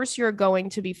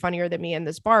me in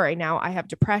this bar right now. I have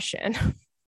depression.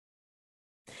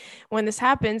 When this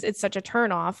happens, it's such a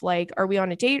turn off. Like, are we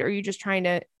on a date, or are you just trying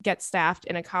to get staffed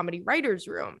in a comedy writer's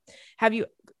room? Have you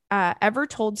ever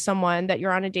told someone that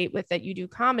you're on a date with that you do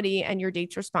comedy, and your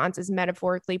date's response is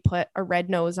metaphorically put a red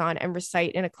nose on and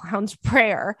recite in a clown's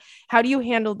prayer? How do you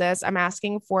handle this? I'm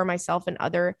asking for myself and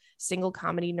other single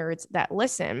comedy nerds that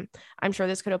listen. I'm sure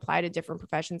this could apply to different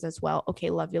professions as well. Okay,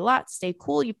 love you a lot. Stay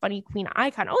cool, you funny queen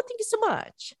icon. Oh, thank you so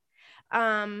much.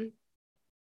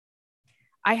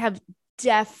 I have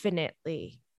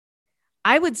definitely,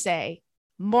 I would say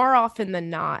more often than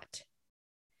not,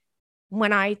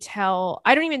 when I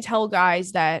don't even tell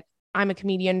guys that I'm a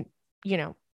comedian,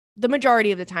 the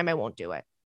majority of the time I won't do it.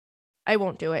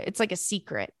 It's like a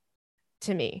secret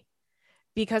to me,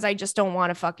 because I just don't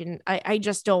want to I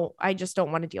just don't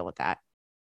want to deal with that.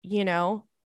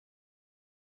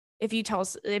 If you tell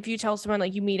someone,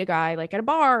 like, you meet a guy like at a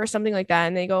bar or something like that,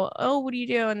 and they go, oh, what do you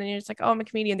do? And then you're just like, oh, I'm a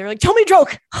comedian. They're like, tell me a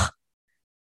joke.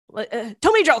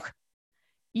 Tell me a joke,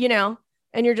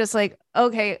 and you're just like,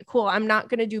 okay, cool. I'm not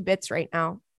going to do bits right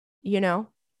now.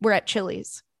 We're at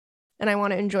Chili's and I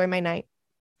want to enjoy my night.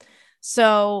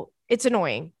 So it's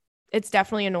annoying. It's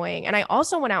definitely annoying. And I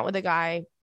also went out with a guy a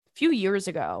few years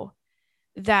ago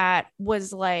that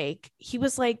was like, he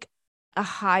was like a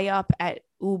high up at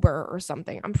Uber or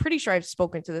something. I'm pretty sure I've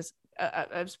spoken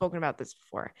about this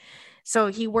before. So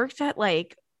he worked at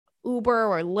like Uber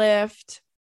or Lyft,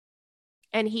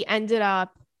 and he ended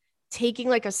up taking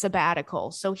like a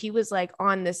sabbatical. So he was like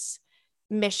on this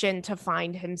mission to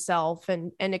find himself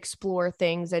and explore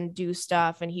things and do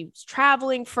stuff. And he was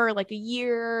traveling for like a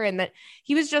year. And that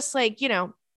he was just like,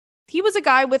 he was a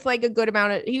guy with like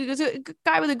he was a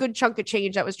guy with a good chunk of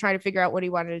change that was trying to figure out what he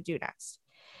wanted to do next.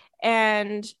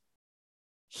 And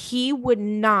he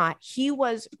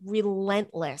was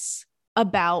relentless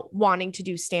about wanting to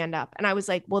do stand up. And I was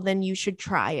like, well, then you should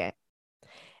try it.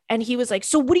 And he was like,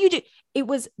 so what do you do? It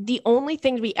was the only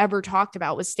thing we ever talked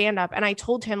about was stand up. And I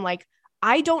told him, like,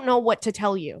 I don't know what to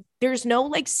tell you. There's no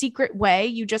like secret way.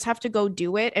 You just have to go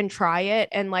do it and try it.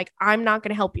 And like, I'm not going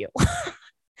to help you.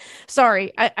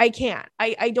 Sorry, I can't.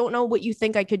 I don't know what you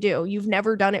think I could do. You've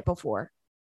never done it before.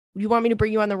 You want me to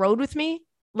bring you on the road with me?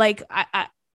 Like, I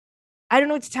don't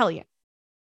know what to tell you.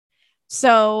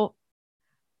 So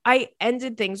I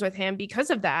ended things with him because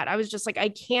of that. I was just like, I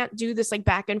can't do this like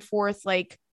back and forth,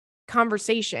 like,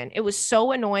 conversation. It was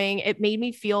so annoying. It made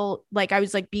me feel like I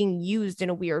was like being used in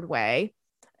a weird way.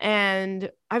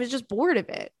 And I was just bored of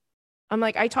it. I'm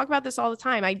like, I talk about this all the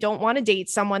time. I don't want to date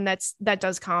someone that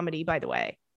does comedy, by the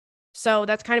way. So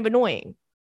that's kind of annoying.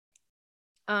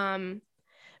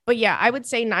 But yeah, I would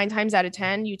say 9 times out of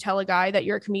 10, you tell a guy that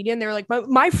you're a comedian, they're like,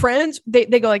 my friends, they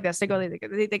go like this. They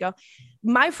go,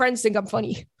 my friends think I'm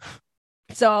funny.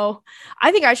 So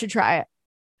I think I should try it.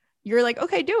 You're like,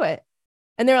 okay, do it.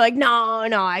 And they're like, no,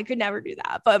 I could never do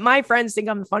that. But my friends think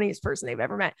I'm the funniest person they've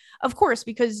ever met. Of course,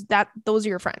 because those are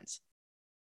your friends.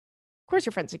 Of course,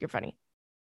 your friends think you're funny.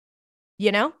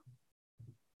 And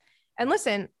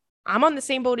listen, I'm on the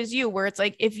same boat as you, where it's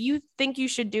like, if you think you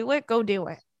should do it, go do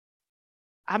it.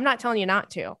 I'm not telling you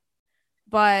not to,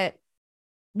 but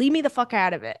leave me the fuck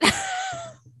out of it.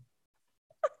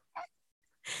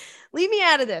 Leave me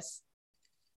out of this.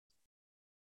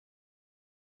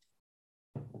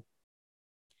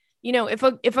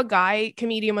 If a guy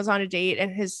comedian was on a date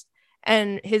and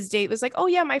his date was like, oh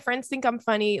yeah, my friends think I'm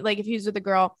funny. Like if he was with a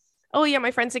girl, oh yeah,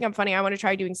 my friends think I'm funny, I want to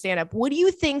try doing stand-up. What do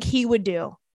you think he would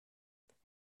do?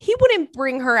 He wouldn't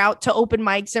bring her out to open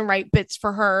mics and write bits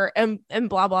for her and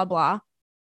blah, blah, blah.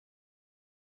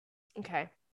 Okay.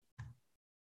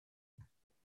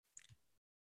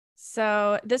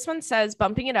 So this one says,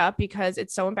 bumping it up because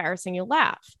it's so embarrassing you'll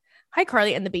laugh. Hi,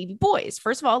 Carly and the baby boys.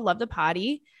 First of all, love the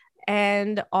potty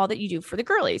and all that you do for the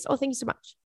girlies. Oh, thank you so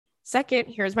much. Second,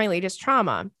 here's my latest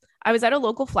trauma. I was at a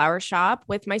local flower shop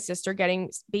with my sister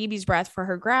getting baby's breath for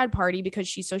her grad party because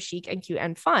she's so chic and cute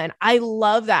and fun. I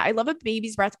love that. I love a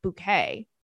baby's breath bouquet.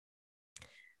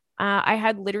 I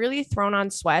had literally thrown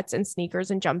on sweats and sneakers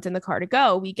and jumped in the car to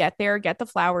go. We get there, get the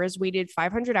flowers, waited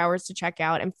 500 hours to check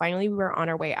out, and finally we were on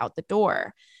our way out the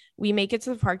door. We make it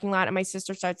to the parking lot and my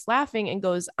sister starts laughing and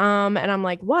goes, and I'm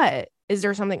like, what? Is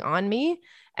there something on me?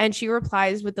 And she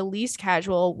replies with the least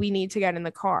casual, we need to get in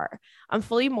the car. I'm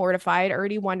fully mortified,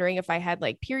 already wondering if I had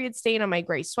like period stain on my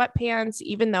gray sweatpants,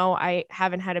 even though I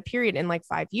haven't had a period in like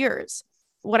 5 years.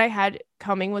 What I had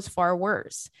coming was far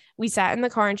worse. We sat in the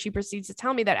car and she proceeds to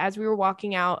tell me that as we were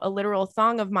walking out, a literal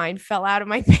thong of mine fell out of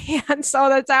my pants. Oh,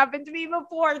 that's happened to me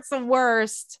before. It's the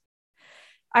worst.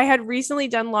 I had recently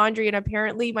done laundry and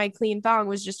apparently my clean thong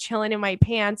was just chilling in my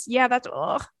pants. Yeah, that's,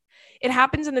 ugh. It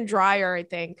happens in the dryer, I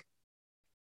think.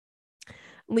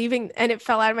 Leaving, and it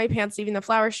fell out of my pants leaving the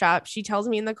flower shop. She tells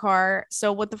me in the car,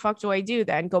 so what the fuck do I do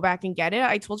then? Go back and get it?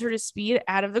 I told her to speed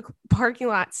out of the parking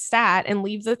lot stat and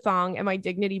leave the thong and my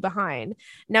dignity behind.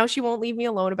 Now she won't leave me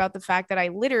alone about the fact that I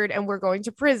littered and we're going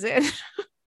to prison.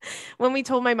 When we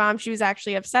told my mom, she was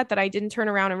actually upset that I didn't turn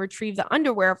around and retrieve the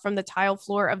underwear from the tile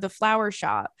floor of the flower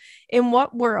shop. In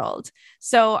what world?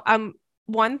 So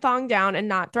one thong down and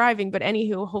not thriving. But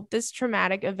anywho, hope this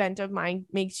traumatic event of mine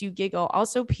makes you giggle.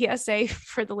 Also, PSA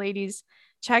for the ladies,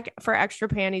 check for extra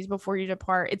panties before you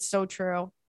depart. It's so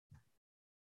true.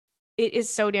 It is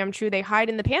so damn true. They hide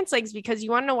in the pants legs because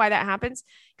you want to know why that happens?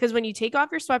 Because when you take off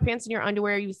your sweatpants and your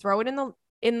underwear, you throw it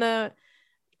in the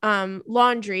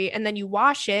laundry and then you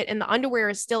wash it and the underwear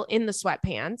is still in the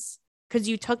sweatpants because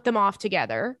you took them off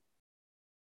together.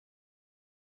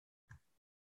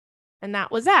 And that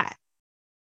was that.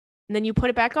 And then you put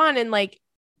it back on and like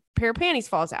a pair of panties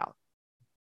falls out.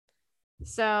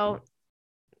 So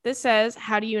this says,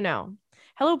 how do you know?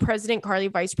 Hello, President Carly,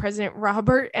 Vice President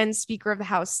Robert, and Speaker of the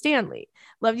House Stanley.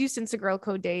 Loved you since the girl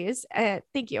code days.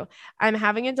 Thank you. I'm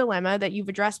having a dilemma that you've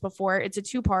addressed before. It's a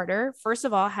two-parter. First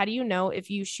of all, how do you know if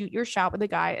you shoot your shot with a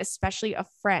guy, especially a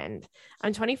friend?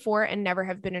 I'm 24 and never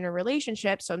have been in a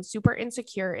relationship, so I'm super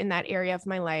insecure in that area of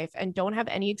my life and don't have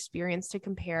any experience to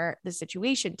compare the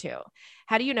situation to.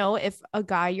 How do you know if a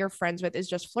guy you're friends with is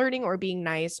just flirting or being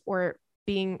nice or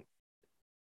being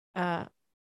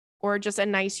or just a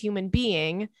nice human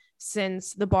being,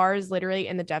 since the bar is literally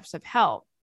in the depths of hell?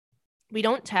 We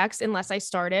don't text unless I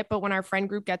start it, but when our friend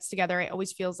group gets together, it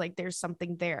always feels like there's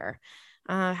something there.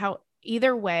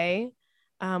 Either way,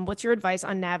 what's your advice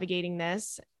on navigating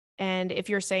this? And if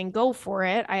you're saying go for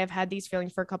it, I have had these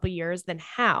feelings for a couple of years, then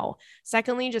how?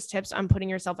 Secondly, just tips on putting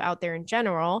yourself out there in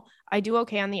general. I do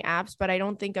okay on the apps, but I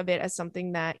don't think of it as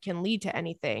something that can lead to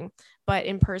anything. But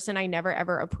in person, I never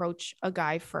ever approach a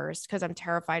guy first because I'm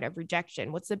terrified of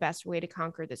rejection. What's the best way to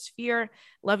conquer this fear?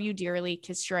 Love you dearly.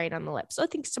 Kiss you right on the lips. Oh,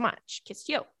 thanks so much. Kiss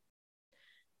you.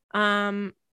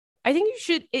 I think you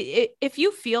should, if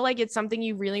you feel like it's something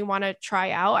you really want to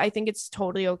try out, I think it's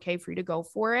totally okay for you to go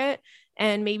for it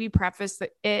and maybe preface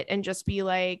it and just be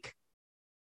like,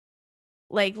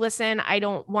 listen, I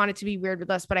don't want it to be weird with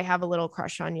us, but I have a little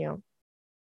crush on you.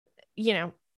 You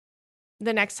know,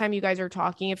 the next time you guys are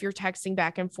talking, if you're texting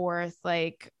back and forth,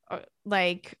 I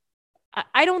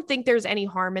don't think there's any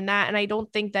harm in that. And I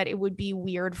don't think that it would be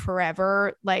weird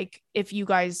forever. Like if you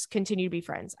guys continue to be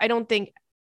friends, I don't think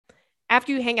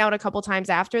after you hang out a couple times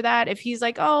after that, if he's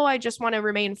like, oh, I just want to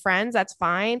remain friends, that's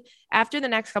fine. After the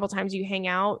next couple times you hang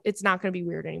out, it's not going to be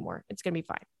weird anymore. It's going to be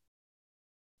fine.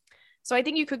 So I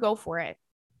think you could go for it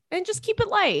and just keep it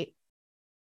light.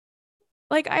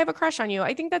 Like, I have a crush on you.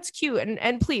 I think that's cute.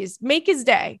 And please make his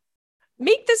day.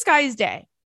 Make this guy's day.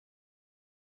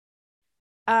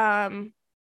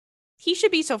 He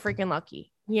should be so freaking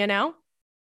lucky, you know?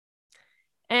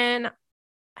 And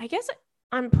I guess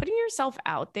on putting yourself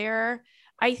out there,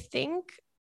 I think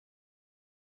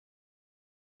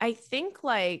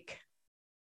like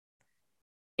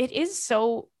it is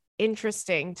so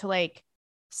interesting to like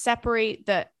separate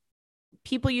the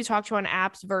people you talk to on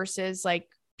apps versus like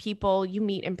people you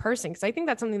meet in person. Cause I think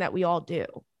that's something that we all do.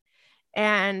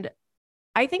 And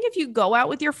I think if you go out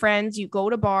with your friends, you go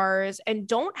to bars and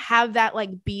don't have that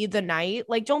like be the night,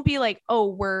 like don't be like, oh,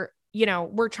 we're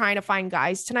trying to find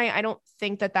guys tonight. I don't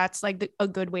think that that's like a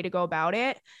good way to go about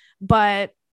it.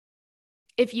 But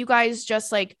if you guys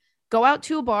just like go out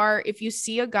to a bar, if you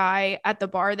see a guy at the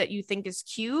bar that you think is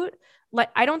cute, like,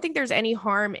 I don't think there's any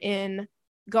harm in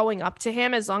going up to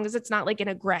him as long as it's not like an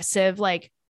aggressive,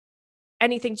 like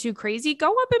anything too crazy. Go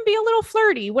up and be a little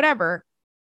flirty, whatever.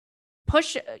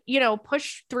 Push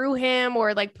through him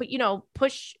or like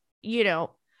push,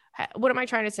 what am I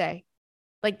trying to say?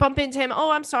 Like bump into him. Oh,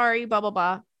 I'm sorry, blah, blah,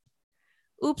 blah.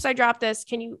 oops, I dropped this.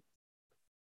 Can you,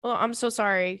 oh, I'm so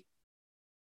sorry.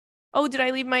 Oh, did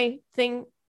I leave my thing?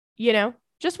 You know,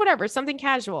 just whatever, something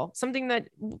casual, something that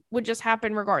would just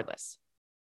happen regardless.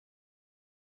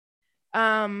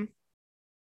 Um,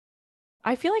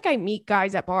 I feel like I meet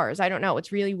guys at bars. I don't know.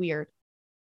 It's really weird.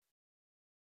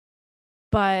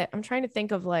 But I'm trying to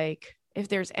think of like if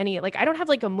there's any like I don't have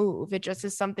like a move. It just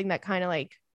is something that kind of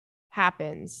like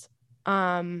happens.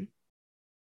 Um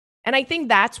and I think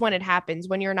that's when it happens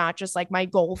when you're not just like my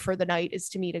goal for the night is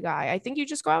to meet a guy. I think you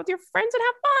just go out with your friends and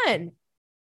have fun.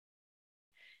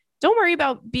 Don't worry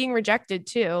about being rejected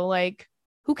too. Like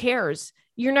who cares?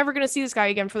 You're never going to see this guy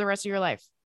again for the rest of your life.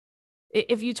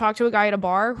 If you talk to a guy at a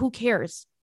bar, who cares?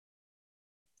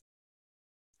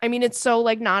 I mean, it's so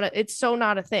like not a, it's so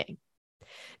not a thing.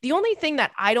 The only thing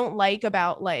that I don't like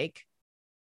about like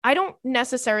I don't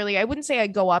necessarily, I wouldn't say I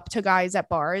go up to guys at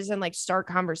bars and like start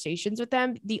conversations with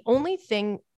them. The only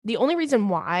reason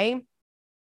why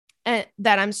that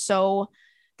that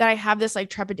I have this like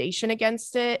trepidation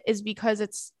against it is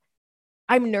because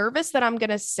I'm nervous that I'm going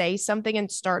to say something and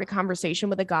start a conversation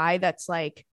with a guy that's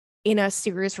like in a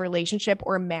serious relationship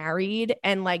or married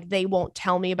and like they won't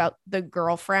tell me about the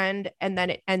girlfriend and then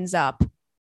it ends up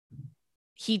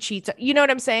he cheats. You know what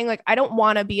I'm saying? Like, I don't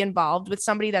want to be involved with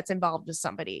somebody that's involved with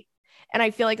somebody. And I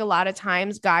feel like a lot of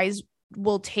times guys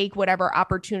will take whatever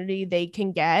opportunity they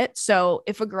can get. So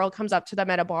if a girl comes up to them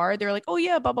at a bar, they're like, oh,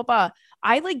 yeah, blah, blah, blah.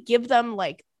 I like give them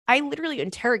like, I literally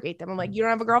interrogate them. I'm like, you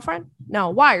don't have a girlfriend? No.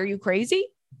 Why? Are you crazy?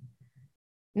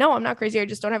 No, I'm not crazy. I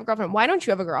just don't have a girlfriend. Why don't you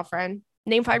have a girlfriend?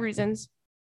 Name 5 reasons.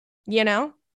 You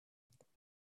know?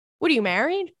 What are you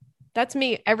married? That's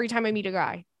me every time I meet a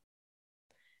guy.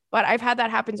 But I've had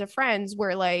that happen to friends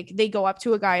where like they go up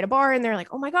to a guy at a bar and they're like,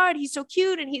 oh my God, he's so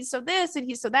cute and he's so this and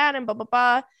he's so that and blah, blah,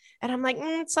 blah. And I'm like,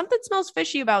 something smells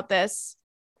fishy about this.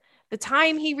 The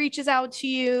time he reaches out to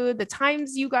you, the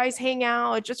times you guys hang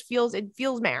out, it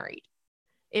feels married.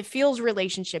 It feels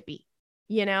relationshipy,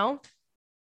 you know?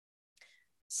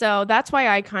 So that's why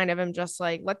I kind of am just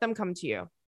like, let them come to you.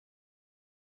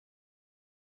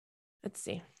 Let's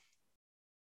see.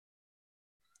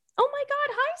 Oh my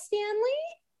God. Hi, Stanley.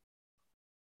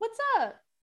 What's up?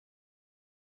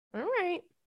 All right.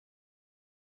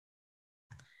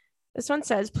 This one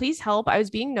says, please help. I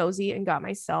was being nosy and got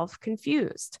myself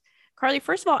confused. Carly,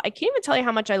 first of all, I can't even tell you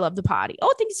how much I love the potty.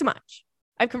 Oh, thank you so much.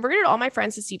 I've converted all my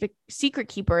friends to secret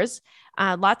keepers.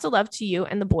 Lots of love to you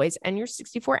and the boys and your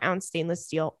 64-ounce stainless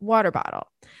steel water bottle.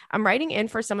 I'm writing in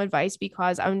for some advice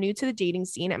because I'm new to the dating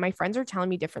scene and my friends are telling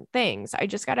me different things. I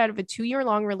just got out of a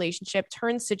 2-year-long relationship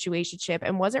turned situationship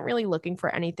and wasn't really looking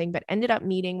for anything, but ended up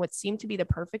meeting what seemed to be the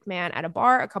perfect man at a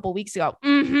bar a couple weeks ago.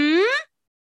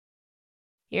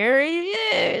 Here he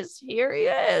is. Here he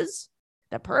is.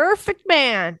 The perfect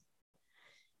man.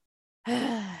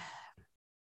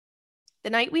 The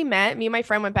night we met, me and my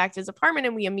friend went back to his apartment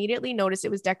and we immediately noticed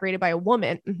it was decorated by a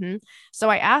woman.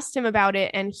 So I asked him about it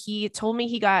and he told me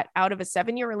he got out of a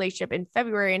 7-year relationship in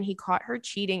February and he caught her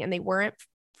cheating and they weren't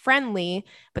friendly,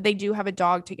 but they do have a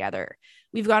dog together.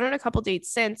 We've gone on a couple dates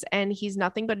since, and he's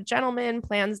nothing but a gentleman,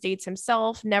 plans dates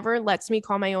himself, never lets me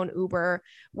call my own Uber,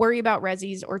 worry about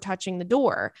resis or touching the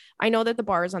door. I know that the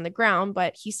bar is on the ground,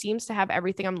 but he seems to have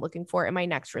everything I'm looking for in my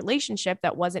next relationship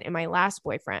that wasn't in my last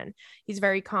boyfriend. He's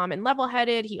very calm and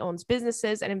level-headed. He owns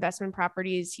businesses and investment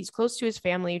properties. He's close to his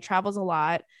family, travels a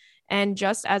lot, and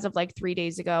just as of like 3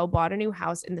 days ago, bought a new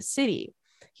house in the city.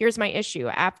 Here's my issue.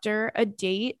 After a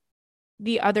date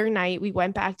the other night, we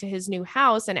went back to his new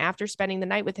house, and after spending the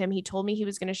night with him, he told me he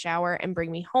was going to shower and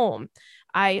bring me home.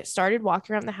 I started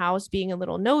walking around the house being a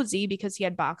little nosy because he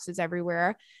had boxes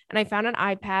everywhere, and I found an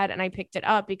iPad and I picked it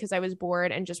up because I was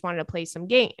bored and just wanted to play some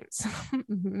games.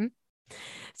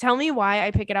 Tell me why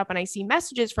I pick it up and I see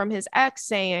messages from his ex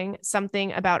saying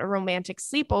something about a romantic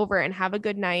sleepover and have a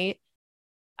good night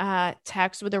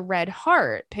text with a red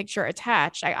heart picture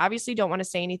attached. I obviously don't want to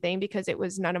say anything because it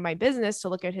was none of my business to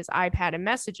look at his iPad and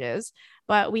messages,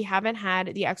 but we haven't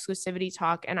had the exclusivity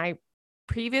talk. And I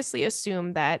previously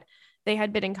assumed that they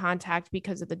had been in contact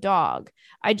because of the dog.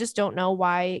 I just don't know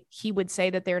why he would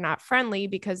say that they're not friendly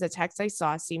because the text I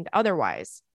saw seemed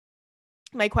otherwise.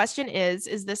 My question is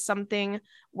this something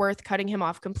worth cutting him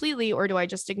off completely, or do I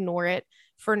just ignore it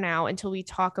for now until we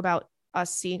talk about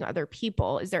us seeing other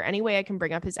people? Is there any way I can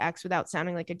bring up his ex without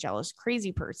sounding like a jealous,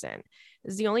 crazy person?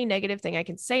 This is the only negative thing I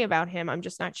can say about him. I'm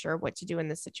just not sure what to do in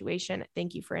this situation.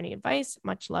 Thank you for any advice.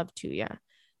 Much love to you.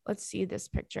 Let's see this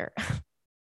picture.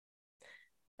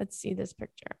 Let's see this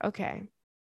picture. Okay.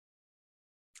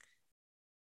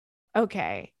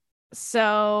 Okay.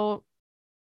 So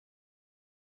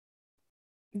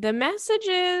the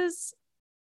messages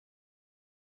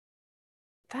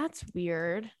That's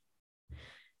weird.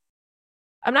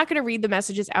 I'm not going to read the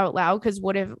messages out loud because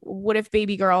what if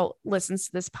baby girl listens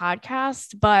to this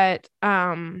podcast? But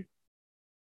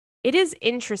it is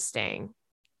interesting.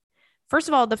 First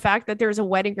of all, the fact that there's a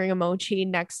wedding ring emoji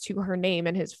next to her name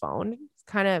in his phone, it's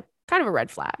kind of a red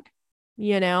flag,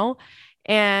 you know?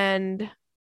 And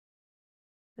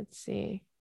let's see.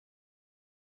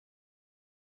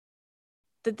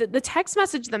 The text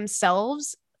message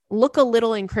themselves look a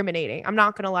little incriminating. I'm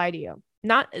not going to lie to you.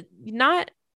 Not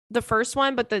the first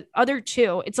one, but the other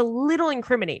two, it's a little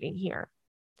incriminating here.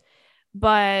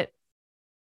 But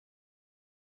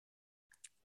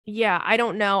yeah, I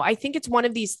don't know. I think it's one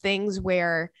of these things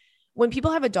where when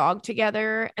people have a dog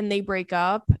together and they break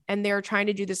up and they're trying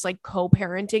to do this like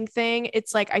co-parenting thing,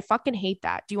 it's like, I fucking hate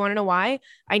that. Do you want to know why?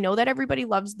 I know that everybody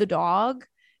loves the dog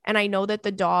and I know that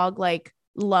the dog like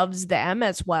loves them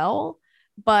as well,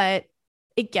 but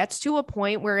it gets to a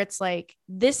point where it's like,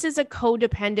 this is a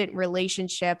codependent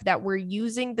relationship that we're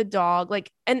using the dog,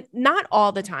 like, and not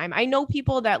all the time. I know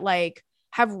people that like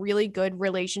have really good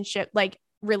relationships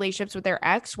with their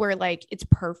ex where like it's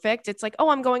perfect. It's like, oh,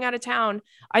 I'm going out of town.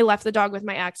 I left the dog with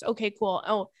my ex. Okay, cool.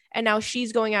 Oh, and now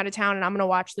she's going out of town and I'm going to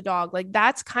watch the dog. Like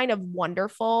that's kind of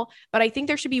wonderful. But I think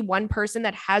there should be one person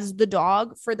that has the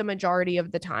dog for the majority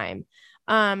of the time.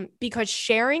 Because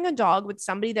sharing a dog with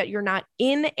somebody that you're not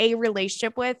in a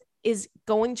relationship with is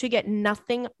going to get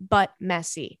nothing but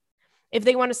messy. If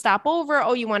they want to stop over,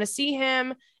 oh, you want to see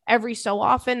him every so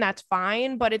often, that's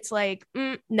fine. But it's like,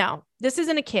 no, this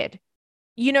isn't a kid.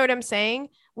 You know what I'm saying?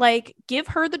 Like, give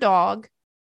her the dog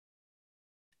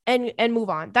and move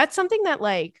on. That's something that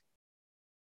like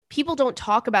people don't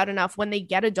talk about enough when they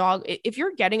get a dog. If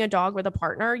you're getting a dog with a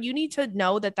partner, you need to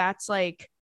know that that's like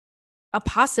a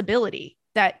possibility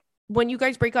that when you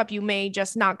guys break up, you may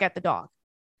just not get the dog.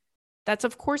 That's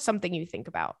of course something you think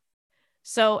about.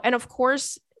 So, and of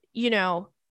course, you know,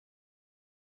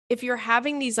 if you're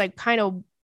having these like kind of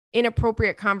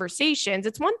inappropriate conversations,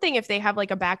 it's one thing if they have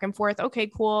like a back and forth. Okay,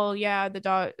 cool. Yeah. The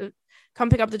dog, come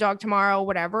pick up the dog tomorrow,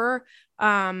 whatever.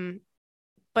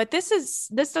 But this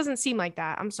doesn't seem like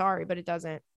that. I'm sorry, but it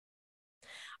doesn't.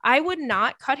 I would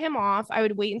not cut him off. I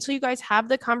would wait until you guys have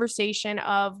the conversation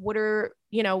of what are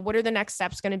the next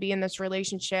steps going to be in this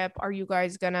relationship? Are you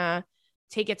guys going to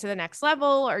take it to the next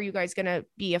level? Are you guys going to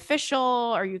be official?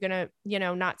 Are you going to,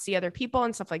 not see other people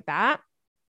and stuff like that?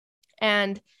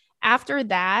 And after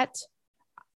that,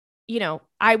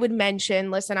 I would mention,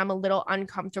 listen, I'm a little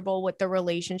uncomfortable with the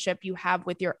relationship you have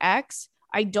with your ex.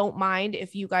 I don't mind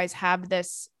if you guys have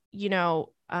this,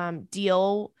 deal,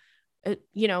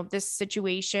 this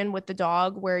situation with the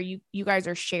dog where you guys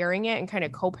are sharing it and kind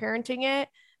of co-parenting it.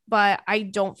 But I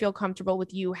don't feel comfortable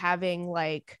with you having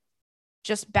like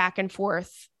just back and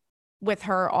forth with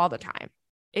her all the time.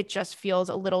 It just feels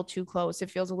a little too close.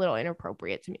 It feels a little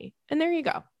inappropriate to me. And there you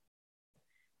go.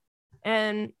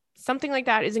 And something like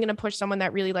that isn't going to push someone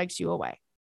that really likes you away,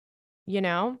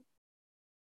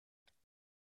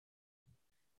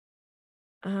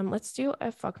 Let's do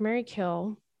a fuck, marry,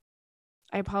 kill.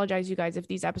 I apologize, you guys, if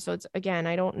these episodes, again,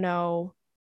 I don't know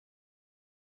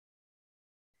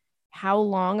how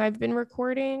long I've been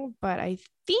recording, but I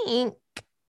think,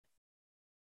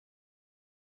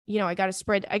 I got to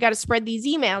spread these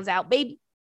emails out, baby.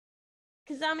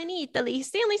 Cause I'm in Italy.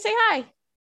 Stanley, say hi.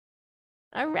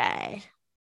 All right.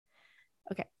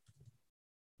 Okay.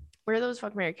 Where are those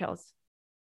fuck, marry, kills?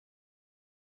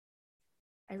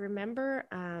 I remember,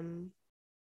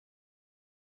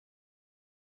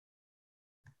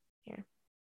 here.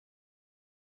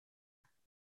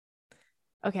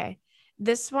 Okay.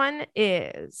 This one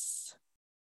is,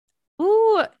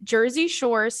 Jersey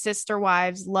Shore sister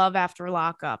wives love after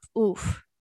lockup. Oof.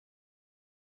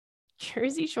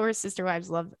 Jersey Shore sister wives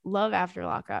love after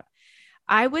lockup.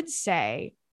 I would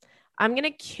say I'm going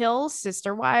to kill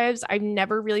sister wives. I've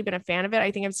never really been a fan of it.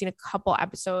 I think I've seen a couple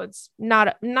episodes.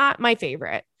 Not my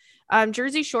favorite.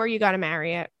 Jersey Shore, you got to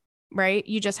marry it, right?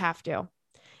 You just have to.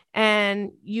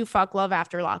 And you fuck love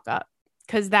after lockup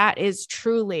because that is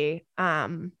truly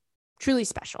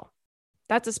special.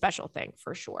 That's a special thing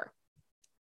for sure.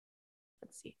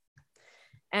 Let's see.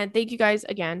 And thank you guys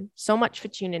again so much for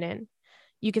tuning in.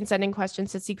 You can send in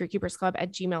questions to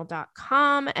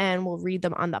secretkeepersclub@gmail.com and we'll read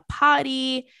them on the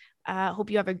potty. Hope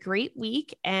you have a great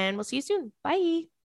week and we'll see you soon. Bye.